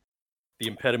The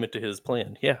impediment to his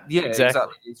plan. Yeah,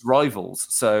 exactly. His rivals.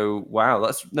 So wow,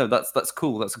 that's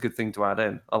cool. That's a good thing to add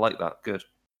in. I like that. Good.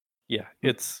 Yeah,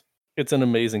 it's an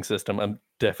amazing system. I'm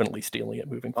definitely stealing it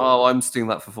moving forward. Oh, I'm stealing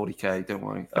that for 40k. Don't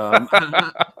worry.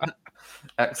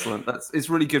 Excellent. It's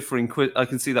really good for I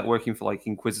can see that working for like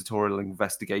inquisitorial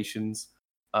investigations.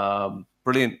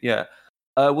 Brilliant. Yeah.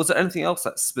 Was there anything else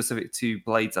that's specific to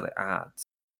Blades that it adds?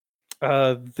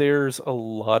 There's a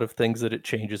lot of things that it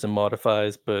changes and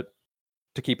modifies, but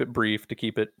to keep it brief, to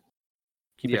keep it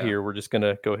here, we're just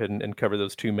gonna go ahead and cover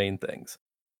those 2 main things.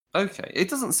 Okay. It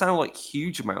doesn't sound like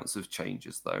huge amounts of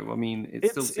changes, though. I mean,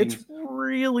 it's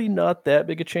really not that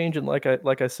big a change, and like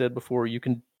I said before, you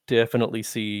can definitely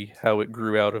see how it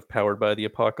grew out of Powered by the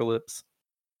Apocalypse,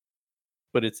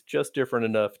 but it's just different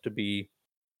enough to be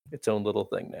its own little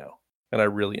thing now, and I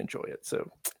really enjoy it.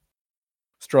 So,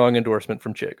 strong endorsement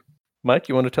from Chig. Mike,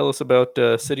 you want to tell us about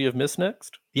City of Mist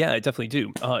next? Yeah, I definitely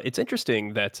do. It's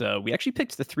interesting that we actually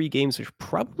picked the 3 games which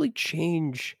probably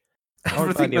change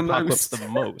Powered by the Apocalypse the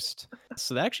most.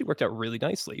 So that actually worked out really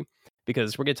nicely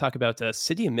because we're going to talk about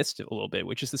City of Mist a little bit,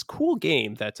 which is this cool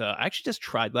game that I actually just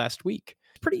tried last week.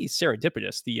 It's pretty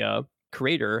serendipitous. The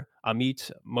creator,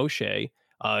 Amit Moshe,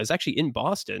 is actually in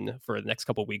Boston for the next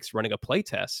couple of weeks running a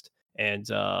playtest, and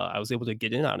I was able to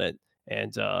get in on it.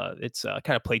 And it's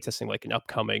kind of playtesting like an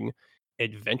upcoming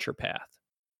adventure path.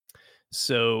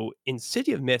 So in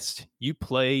City of Mist, you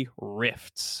play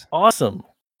rifts. Awesome.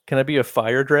 Can I be a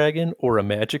fire dragon or a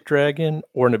magic dragon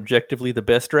or an objectively the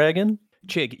best dragon?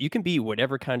 Chig, you can be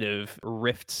whatever kind of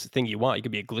rifts thing you want. You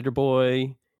can be a glitter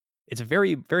boy. It's a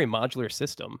very, very modular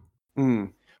system.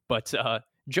 But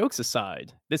jokes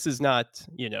aside, this is not,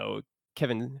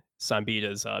 Kevin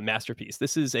Sambita's masterpiece.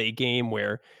 This is a game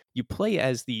where you play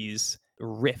as these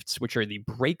rifts, which are the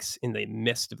breaks in the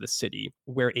mist of the city,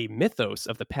 where a mythos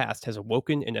of the past has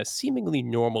awoken in a seemingly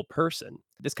normal person.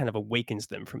 This kind of awakens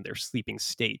them from their sleeping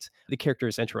state. The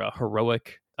characters enter a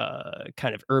heroic,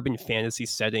 kind of urban fantasy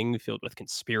setting filled with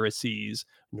conspiracies,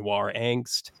 noir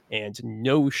angst, and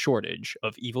no shortage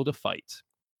of evil to fight.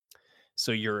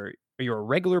 So you're a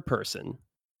regular person,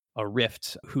 a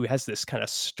rift who has this kind of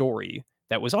story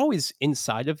that was always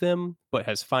inside of them, but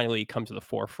has finally come to the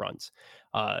forefront.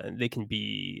 They can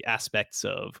be aspects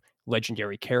of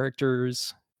legendary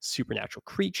characters, supernatural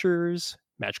creatures,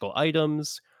 magical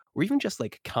items, or even just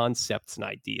like concepts and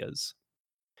ideas.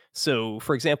 So,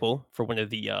 for example, for one of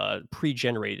the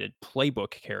pre-generated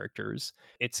playbook characters,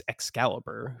 it's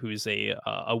Excalibur, who's a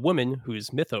woman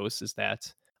whose mythos is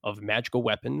that of magical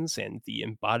weapons and the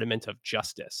embodiment of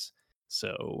justice.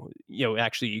 So,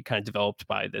 actually kind of developed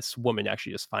by this woman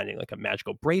actually just finding like a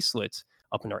magical bracelet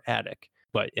up in her attic,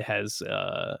 but it has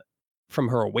from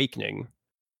her awakening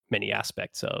many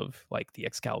aspects of like the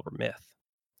Excalibur myth.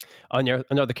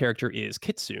 Another character is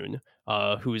Kitsune,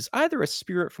 who is either a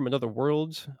spirit from another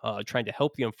world trying to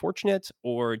help the unfortunate,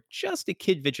 or just a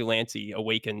kid vigilante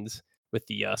awakened with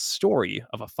the story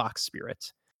of a fox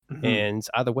spirit. Mhm. And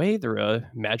either way, they're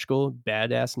a magical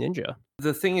badass ninja.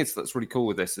 The thing is that's really cool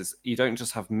with this is you don't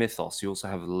just have mythos, you also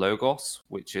have logos,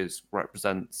 which is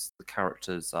represents the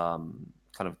character's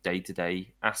kind of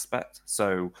day-to-day aspect.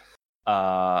 So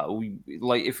we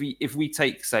like if we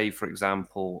take, say, for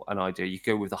example, an idea, you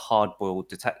go with a hard-boiled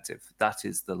detective, that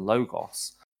is the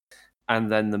logos.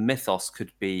 And then the mythos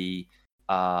could be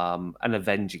an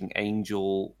avenging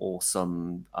angel or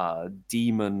some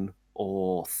demon,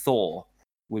 or Thor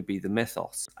would be the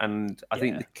mythos. And I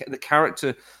think Yeah. the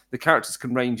characters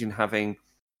can range in having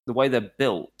the way they're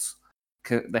built.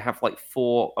 They have like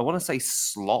four, I want to say,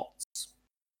 slots,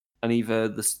 and they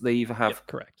either have Yep,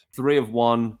 correct. 3 of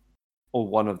one or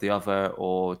 1 of the other,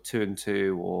 or 2 and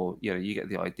 2, or you get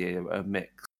the idea, a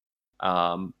mix.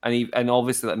 And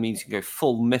obviously that means you can go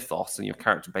full mythos and your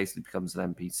character basically becomes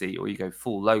an NPC, or you go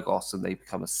full logos and they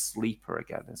become a sleeper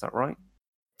again. Is that right?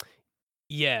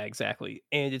 Yeah, exactly.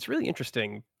 And it's really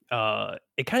interesting.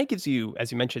 It kind of gives you,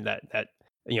 as you mentioned, that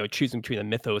choosing between the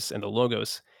mythos and the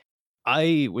logos.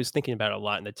 I was thinking about it a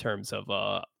lot in the terms of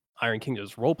Iron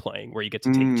Kingdom's role playing, where you get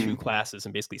to take two Mm. classes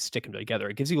and basically stick them together.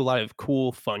 It gives you a lot of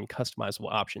cool, fun,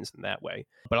 customizable options in that way.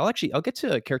 But I'll get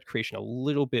to character creation a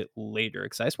little bit later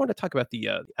because I just want to talk about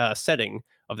the setting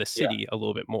of the Yeah. city a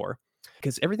little bit more,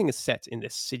 because everything is set in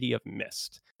this city of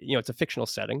mist. It's a fictional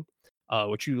setting,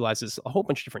 which utilizes a whole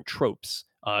bunch of different tropes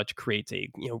to create a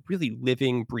really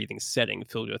living, breathing setting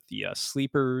filled with the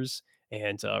sleepers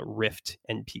and Rift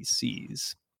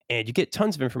NPCs. And you get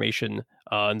tons of information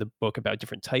in the book about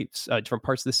different types, different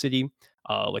parts of the city,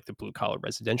 like the blue collar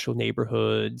residential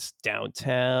neighborhoods,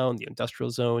 downtown, the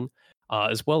industrial zone,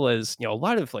 as well as a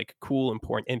lot of like cool,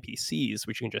 important NPCs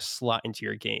which you can just slot into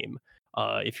your game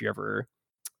if you're ever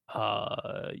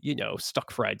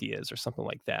stuck for ideas or something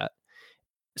like that.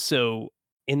 So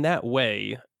in that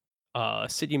way,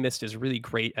 City Mist is really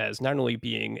great as not only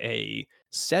being a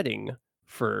setting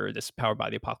for this Powered by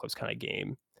the Apocalypse kind of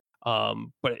game,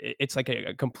 but it's like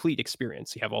a complete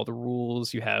experience. You have all the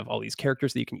rules, you have all these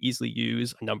characters that you can easily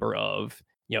use, a number of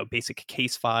basic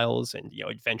case files and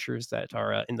adventures that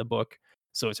are in the book.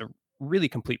 So it's a really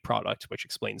complete product, which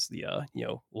explains the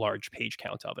large page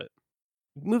count of it.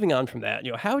 Moving on from that,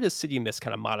 how does City Mist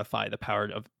kind of modify the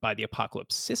Powered of by the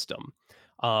Apocalypse system?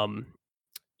 Um,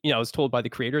 I was told by the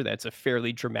creator that it's a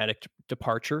fairly dramatic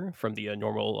departure from the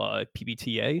normal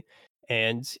PBTA,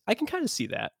 and I can kind of see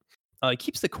that. It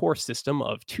keeps the core system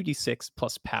of 2d6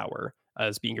 plus power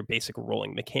as being your basic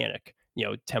rolling mechanic.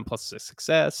 10 plus is a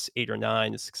success, 8 or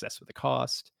 9 is success with a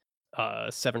cost,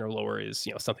 7 or lower is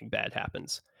something bad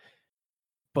happens.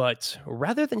 But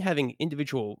rather than having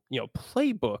individual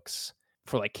playbooks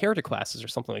for like character classes or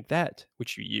something like that,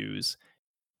 which you use,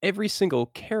 every single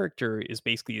character is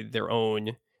basically their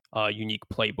own unique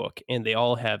playbook, and they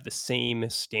all have the same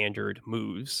standard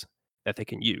moves that they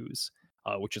can use,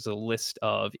 which is a list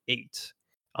of 8.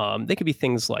 They could be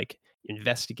things like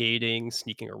investigating,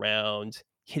 sneaking around,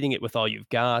 hitting it with all you've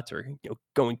got, or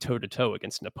going toe to toe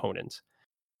against an opponent.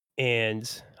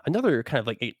 And another kind of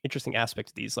like interesting aspect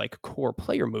of these like core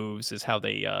player moves is how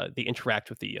they interact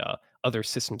with the other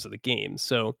systems of the game.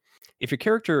 So if your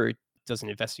character does an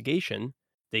investigation,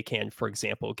 they can, for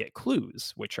example, get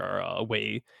clues, which are a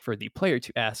way for the player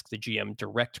to ask the GM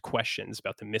direct questions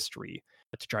about the mystery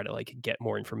to try to like get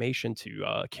more information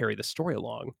to carry the story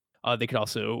along. They could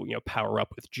also, power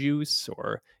up with juice,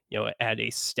 or add a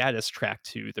status track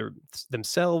to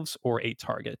themselves or a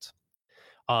target.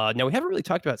 Now, we haven't really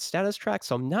talked about status tracks,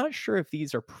 so I'm not sure if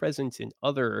these are present in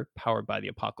other Powered by the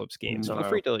Apocalypse games. Feel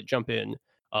free No, to jump in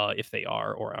if they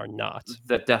are or are not.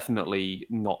 they're definitely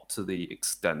not to the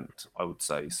extent, I would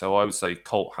say. So I would say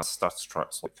Colt has status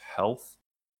tracks like health,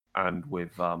 and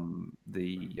with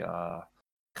the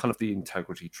kind of the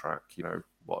integrity track,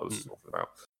 what I was Mm. talking about.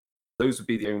 Those would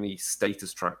be the only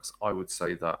status tracks I would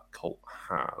say that Colt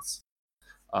has.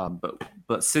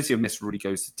 But City of Mist really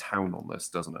goes to town on this,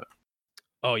 doesn't it?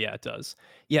 Oh yeah, it does.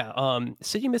 Yeah,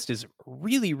 City Mist is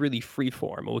really, really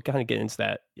freeform. We'll kind of get into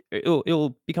that.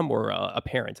 It'll become more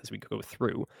apparent as we go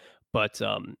through. But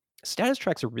status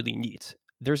tracks are really neat.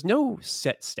 There's no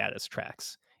set status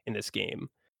tracks in this game.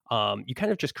 You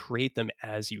kind of just create them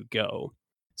as you go.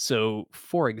 So,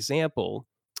 for example,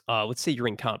 let's say you're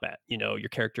in combat. You know, your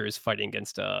character is fighting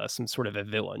against some sort of a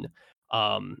villain.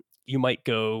 You might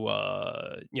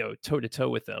go, toe to toe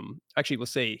with them. Actually, we'll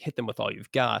say hit them with all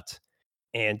you've got,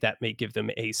 and that may give them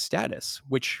a status,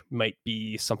 which might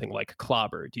be something like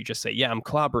clobbered. You just say, "Yeah, I'm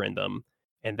clobbering them,"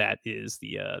 and that is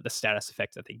the status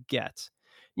effect that they get.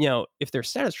 You know, if their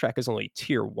status track is only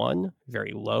tier 1,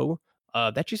 very low,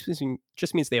 that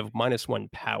just means they have -1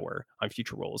 power on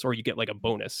future rolls, or you get like a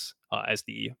bonus as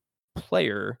the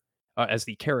player, as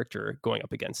the character going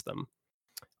up against them.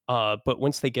 But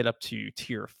once they get up to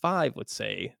tier 5, let's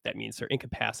say, that means they're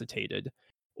incapacitated.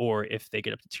 Or if they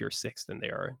get up to tier 6, then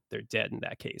they're dead in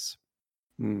that case.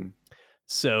 Hmm.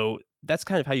 So that's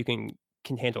kind of how you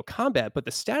can handle combat, but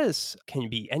the status can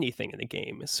be anything in the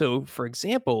game. So for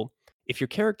example, if your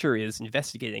character is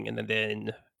investigating and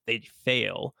then they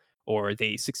fail or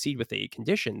they succeed with a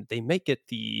condition, they might get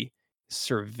the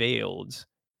surveilled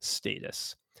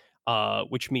status,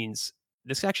 which means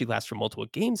this actually lasts for multiple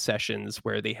game sessions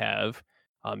where they have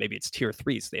maybe it's tier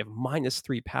 3, so they have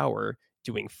 -3 power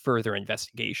doing further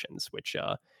investigations, which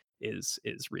is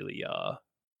really a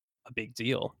big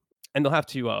deal. And they'll have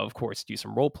to, of course, do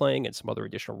some role playing and some other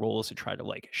additional roles to try to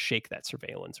like shake that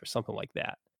surveillance or something like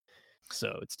that.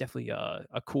 So it's definitely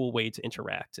a cool way to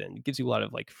interact and gives you a lot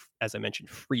of like, as I mentioned,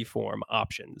 free form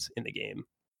options in the game.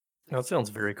 That sounds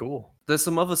very cool. There's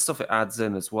some other stuff it adds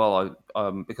in as well.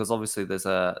 Because obviously there's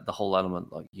the whole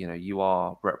element, like, you know, you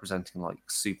are representing like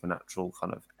supernatural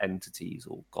kind of entities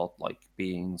or godlike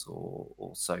beings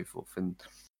or so forth, and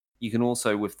you can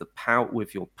also with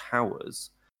your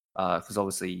powers, because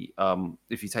obviously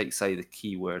if you take, say, the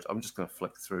keyword, I'm just going to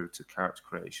flick through to character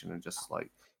creation and just like,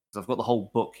 because I've got the whole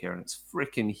book here and it's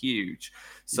freaking huge.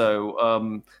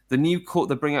 So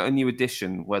they bring out a new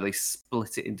edition where they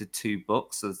split it into 2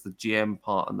 books. There's the GM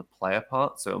part and the player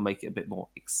part, so it'll make it a bit more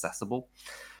accessible.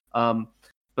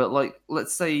 But like,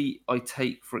 let's say I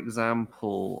take, for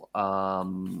example,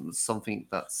 something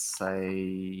that's,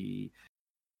 say,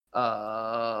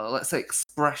 let's say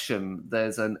expression.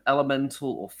 There's an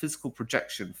elemental or physical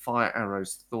projection, fire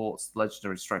arrows, thoughts,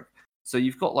 legendary strength. So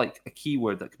you've got like a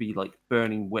keyword that could be like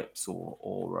burning whips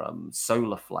or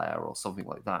solar flare or something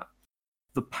like that.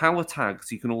 The power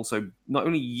tags you can also not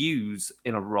only use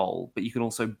in a roll, but you can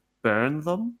also burn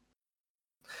them.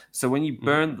 So when you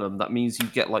burn them, that means you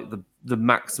get like the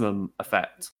maximum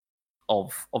effect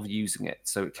of using it.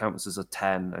 So it counts as a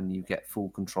 10 and you get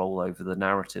full control over the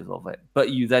narrative of it.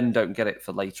 But you then don't get it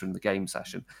for later in the game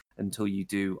session until you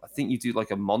do, I think you do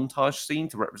like a montage scene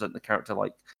to represent the character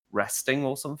like resting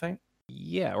or something.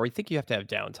 Yeah, or I think you have to have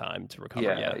downtime to recover.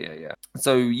 Yeah.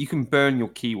 So you can burn your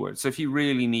keywords. So if you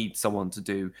really need someone to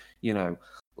do, you know,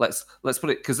 let's put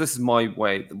it, because this is my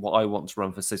way, what I want to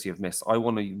run for City of Mist. I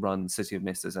want to run City of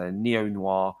Mist as a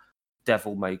neo-noir,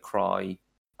 Devil May Cry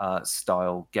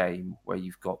style game where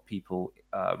you've got people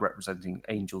representing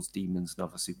angels, demons, and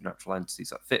other supernatural entities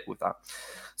that fit with that.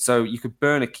 So you could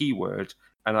burn a keyword,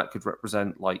 and that could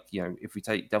represent, like, you know, if we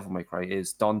take Devil May Cry,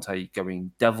 is Dante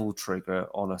going devil trigger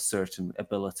on a certain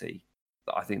ability.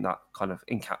 I think that kind of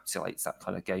encapsulates that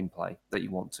kind of gameplay that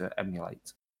you want to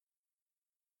emulate.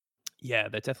 Yeah,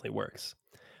 that definitely works.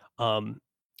 And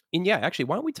yeah, actually,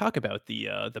 why don't we talk about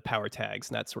the power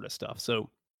tags and that sort of stuff? So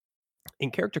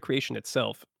in character creation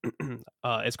itself,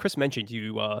 as Chris mentioned,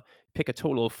 you pick a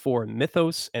total of 4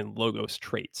 mythos and logos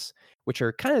traits, which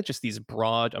are kind of just these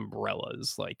broad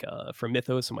umbrellas. Like for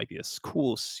mythos, it might be this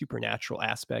cool supernatural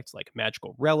aspect, like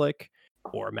magical relic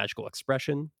or magical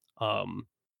expression.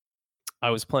 I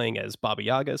was playing as Baba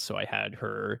Yaga, so I had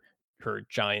her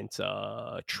giant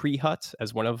tree hut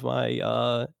as one of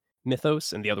my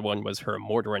mythos, and the other one was her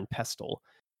mortar and pestle.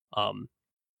 Um,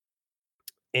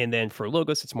 and then for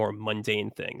logos, it's more mundane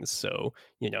things. So,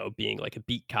 you know, being like a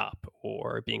beat cop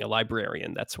or being a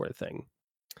librarian, that sort of thing.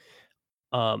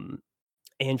 Um,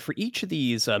 and for each of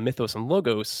these mythos and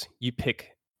logos, you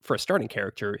pick for a starting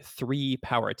character 3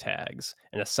 power tags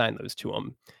and assign those to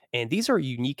them. And these are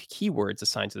unique keywords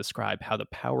assigned to describe how the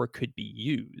power could be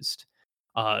used.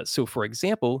 So, for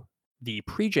example, the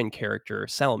pregen character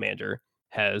Salamander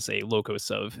has a logos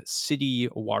of city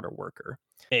water worker.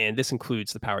 And this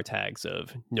includes the power tags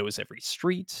of knows every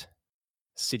street,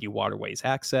 city waterways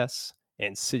access,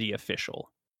 and city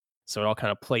official. So it all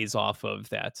kind of plays off of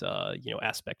that,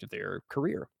 aspect of their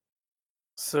career.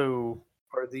 So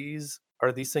are these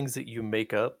things that you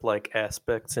make up like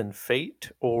aspects in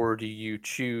Fate, or do you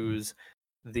choose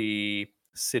the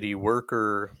city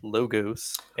worker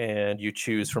logos and you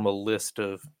choose from a list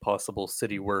of possible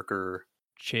city worker?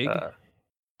 Chig, Uh,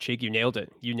 Chig, you nailed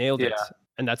it. You nailed it. yeah,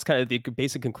 And that's kind of the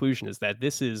basic conclusion is that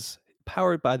this is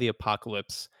powered by the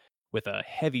apocalypse with a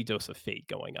heavy dose of fate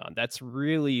going on. That's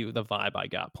really the vibe I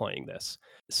got playing this.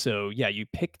 So yeah, you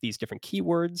pick these different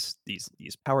keywords, these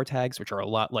power tags, which are a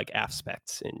lot like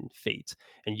aspects in Fate,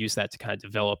 and use that to kind of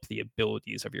develop the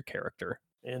abilities of your character.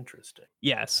 interesting.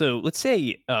 Yeah, so let's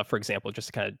say, for example, just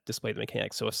to kind of display the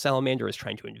mechanics. So if Salamander is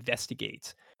trying to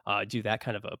investigate, do that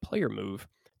kind of a player move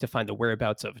to find the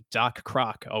whereabouts of Doc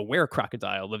Croc, a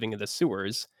were-crocodile living in the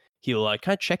sewers, he'll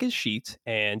kind of check his sheet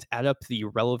and add up the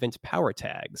relevant power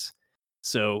tags.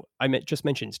 So just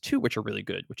mentioned two, which are really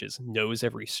good, which is knows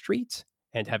every street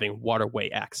and having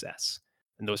waterway access.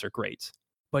 And those are great.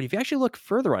 But if you actually look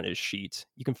further on his sheet,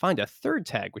 you can find a third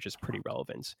tag, which is pretty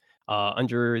relevant.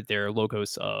 Under their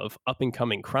logos of up and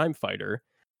coming crime fighter,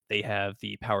 they have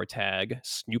the power tag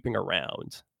snooping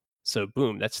around. So,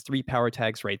 boom, that's 3 power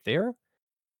tags right there.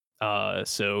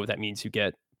 So that means you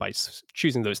get, by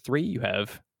choosing those 3, you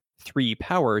have 3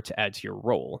 power to add to your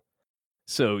roll.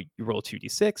 So you roll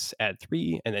 2d6, add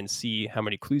 3, and then see how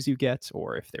many clues you get,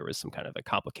 or if there was some kind of a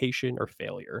complication or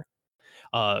failure.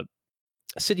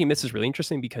 City Miss is really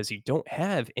interesting because you don't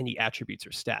have any attributes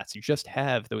or stats. You just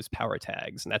have those power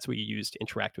tags, and that's what you use to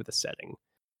interact with the setting,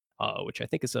 which I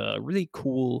think is a really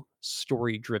cool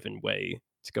story-driven way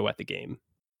to go at the game.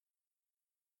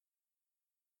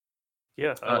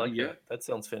 Yeah, I like Yeah. that. That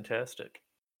sounds fantastic.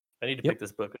 I need to Yep. pick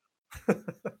this book up.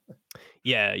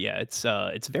 Yeah,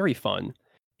 it's very fun,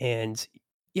 and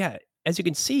yeah, as you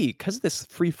can see, because of this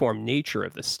freeform nature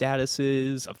of the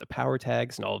statuses, of the power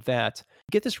tags, and all of that,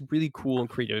 you get this really cool and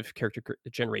creative character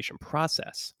generation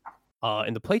process.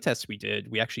 In the playtests we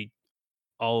did, we actually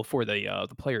all four of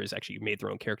the players actually made their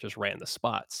own characters right on the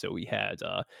spot. So we had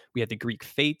the Greek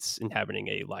Fates inhabiting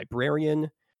a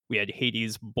librarian. We had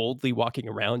Hades boldly walking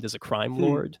around as a crime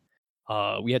lord.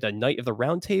 We had a Knight of the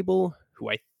Round Table,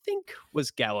 who I think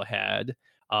was Galahad,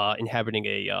 inhabiting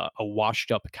a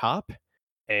washed up cop,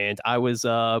 and I was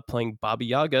playing Baba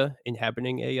Yaga,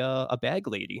 inhabiting a bag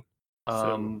lady.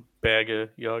 So Baga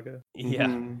Yaga. Yeah,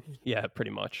 mhm. yeah,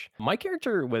 pretty much. My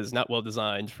character was not well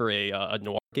designed for a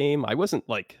noir game. I wasn't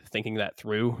like thinking that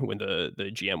through when the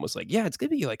GM was like, "Yeah, it's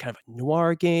gonna be like kind of a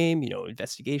noir game,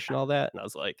 investigation, all that." And I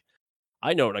was like,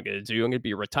 "I know what I'm gonna do. I'm gonna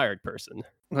be a retired person."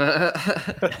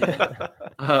 The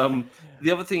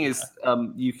other thing is,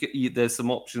 there's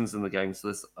some options in the game.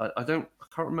 So I can't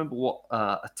remember what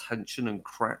attention and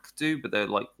crack do, but they're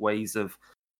like ways of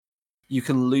you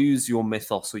can lose your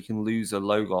mythos or you can lose a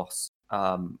logos.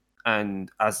 And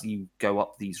as you go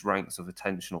up these ranks of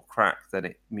attention or crack, then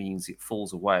it means it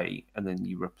falls away, and then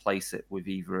you replace it with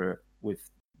either with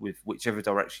whichever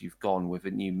direction you've gone with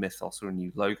a new mythos or a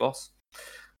new logos.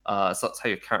 So that's how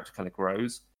your character kind of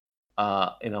grows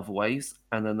in other ways.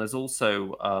 And then there's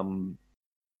also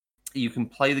you can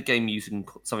play the game using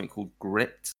something called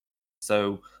grit.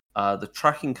 So the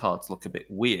tracking cards look a bit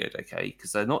weird, okay,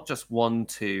 because they're not just 1,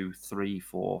 2, 3,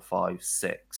 4, 5,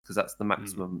 6, because that's the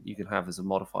maximum you can have as a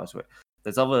modifier to it.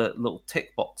 There's other little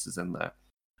tick boxes in there,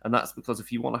 and that's because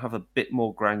if you want to have a bit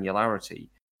more granularity,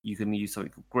 you can use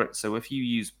something called grit. So if you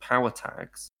use power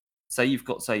tags, say you've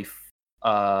got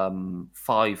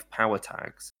 5 power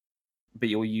tags, but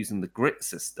you're using the grit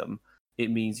system,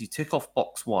 it means you tick off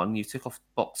box 1, you tick off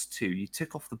box 2, you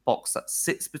tick off the box that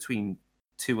sits between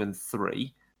 2 and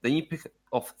 3, then you pick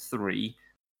off 3,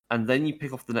 and then you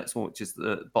pick off the next one, which is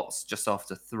the box just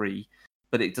after 3,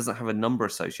 but it doesn't have a number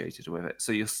associated with it.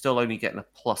 So you're still only getting a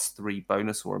 +3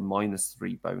 bonus or a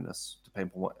 -3 bonus,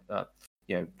 depending on what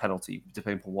penalty,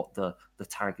 depending on what the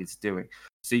tag is doing.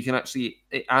 So you can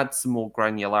it adds some more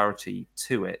granularity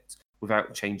to it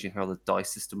without changing how the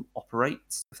dice system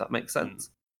operates, if that makes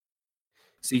sense.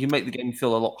 So you can make the game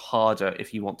feel a lot harder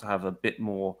if you want to have a bit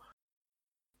more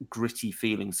gritty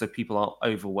feeling, so people aren't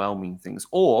overwhelming things.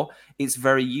 Or it's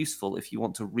very useful if you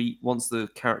want to once the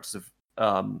characters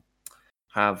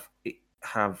have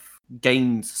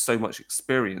gained so much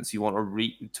experience, you want to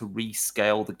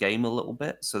rescale the game a little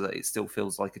bit so that it still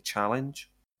feels like a challenge.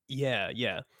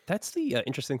 Yeah. That's the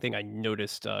interesting thing I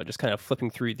noticed just kind of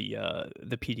flipping through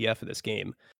the PDF of this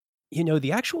game.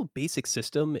 The actual basic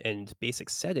system and basic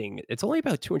setting, it's only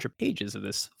about 200 pages of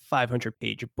this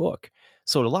 500-page book.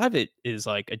 So a lot of it is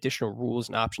like additional rules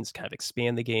and options to kind of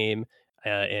expand the game,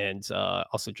 and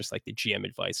also just like the GM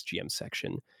advice, GM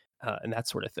section, and that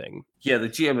sort of thing. Yeah, the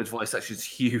GM advice section is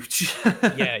huge.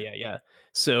 Yeah.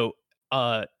 So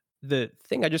the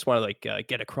thing I just want to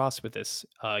get across with this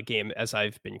game, as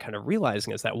I've been kind of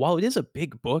realizing, is that while it is a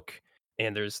big book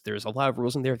and there's a lot of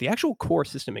rules in there, the actual core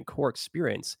system and core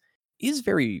experience is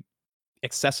very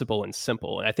accessible and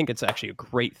simple. And I think it's actually a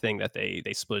great thing that they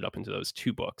split up into those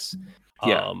 2 books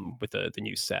Yeah. with the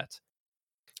new set.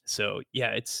 So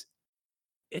yeah, it's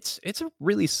a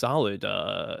really solid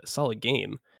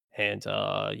game. And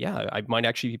yeah, I might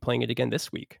actually be playing it again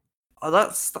this week. Oh,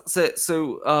 that's it.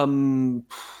 So,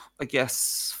 I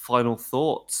guess final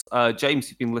thoughts. James,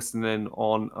 you've been listening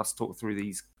on us talk through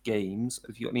these games.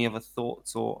 Have you got any other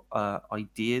thoughts or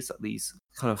ideas that these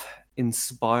kind of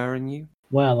inspiring you?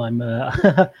 Well, I'm.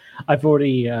 I've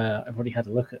already had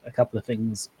a look at a couple of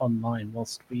things online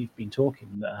whilst we've been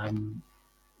talking.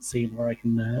 Seeing where I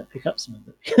can pick up some of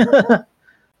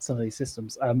these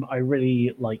systems. I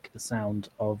really like the sound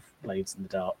of Blades in the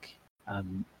Dark. I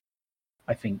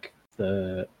think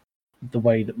the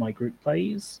way that my group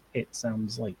plays, it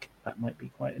sounds like that might be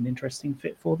quite an interesting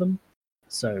fit for them.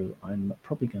 So I'm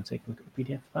probably going to take a look at the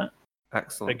PDF for that.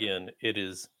 Excellent. Again, it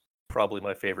is probably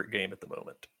my favorite game at the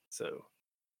moment. So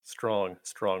strong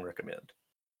recommend.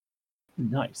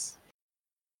 Nice.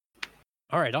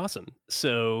 All right, awesome.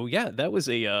 So yeah, that was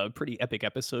a pretty epic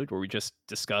episode where we just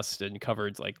discussed and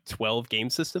covered like 12 game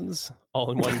systems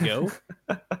all in one go.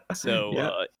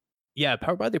 So yeah,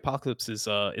 Powered by the Apocalypse is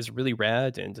really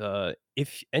rad. And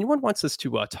if anyone wants us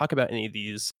to talk about any of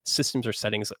these systems or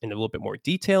settings in a little bit more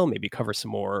detail, maybe cover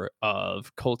some more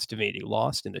of Cult Divinity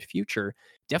Lost in the future,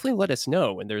 definitely let us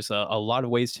know. And there's a lot of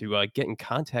ways to get in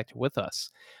contact with us.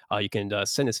 You can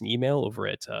send us an email over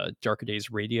at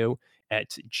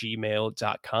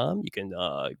darkerdaysradio@gmail.com. You can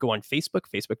go on Facebook,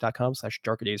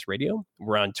 facebook.com/darkerdaysradio.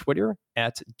 We're on Twitter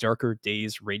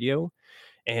 @darkerdaysradio.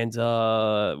 And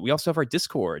we also have our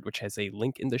Discord, which has a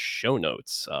link in the show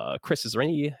notes. Chris, is there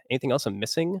anything else I'm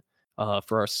missing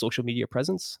for our social media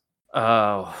presence?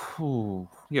 Yeah,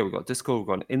 we've got Discord, we've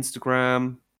got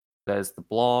Instagram, there's the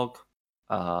blog.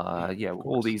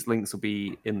 All these links will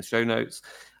be in the show notes.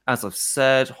 As I've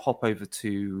said, hop over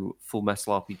to Full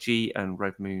Metal RPG and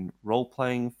Red Moon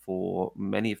Roleplaying for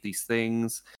many of these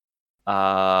things.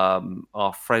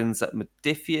 Our friends at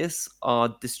Modiphius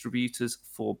are distributors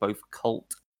for both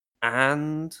Cult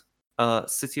and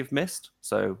City of Mist.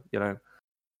 So,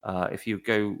 if you're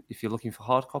looking for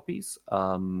hard copies,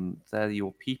 they're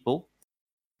your people.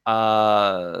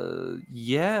 I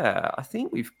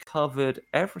think we've covered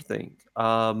everything.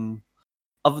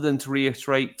 Other than to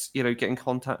reiterate, get in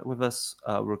contact with us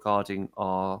regarding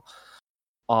our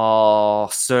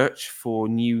search for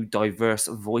new diverse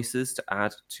voices to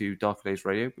add to Darker Days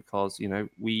Radio, because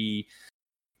we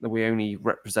only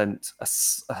represent a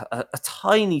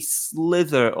tiny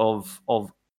slither of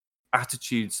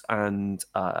attitudes and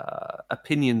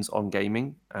opinions on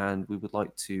gaming, and we would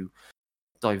like to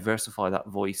diversify that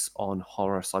voice on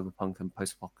horror, cyberpunk, and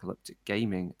post-apocalyptic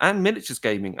gaming, and miniatures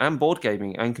gaming, and board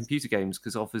gaming, and computer games,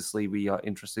 because obviously we are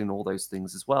interested in all those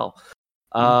things as well.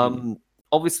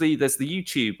 Obviously, there's the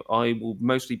YouTube. I will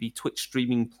mostly be Twitch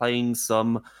streaming, playing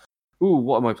some.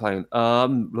 What am I playing?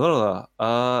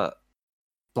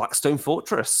 Blackstone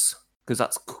Fortress, because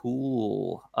that's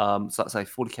cool. So that's a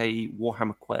 40k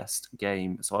Warhammer Quest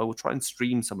game. So I will try and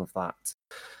stream some of that.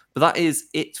 But that is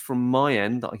it from my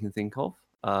end that I can think of.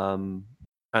 And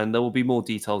there will be more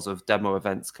details of demo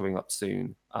events coming up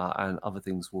soon, and other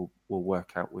things we'll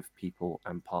work out with people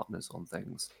and partners on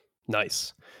things.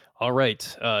 Nice. All right,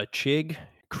 Chig,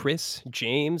 Chris,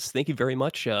 James, thank you very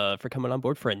much for coming on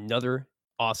board for another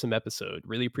awesome episode.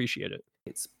 Really appreciate it.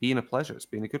 It's been a pleasure. It's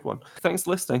been a good one. Thanks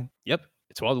for listening. Yep.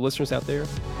 To all the listeners out there,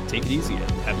 take it easy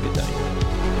and have a good night.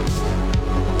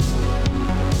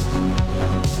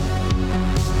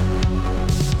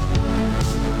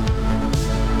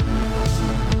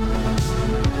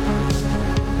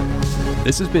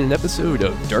 This has been an episode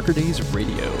of Darker Days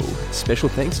Radio. Special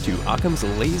thanks to Occam's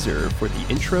Laser for the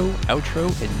intro,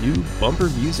 outro, and new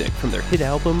bumper music from their hit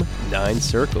album, 9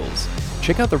 Circles.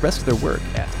 Check out the rest of their work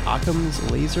at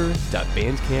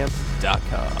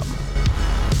occamslaser.bandcamp.com.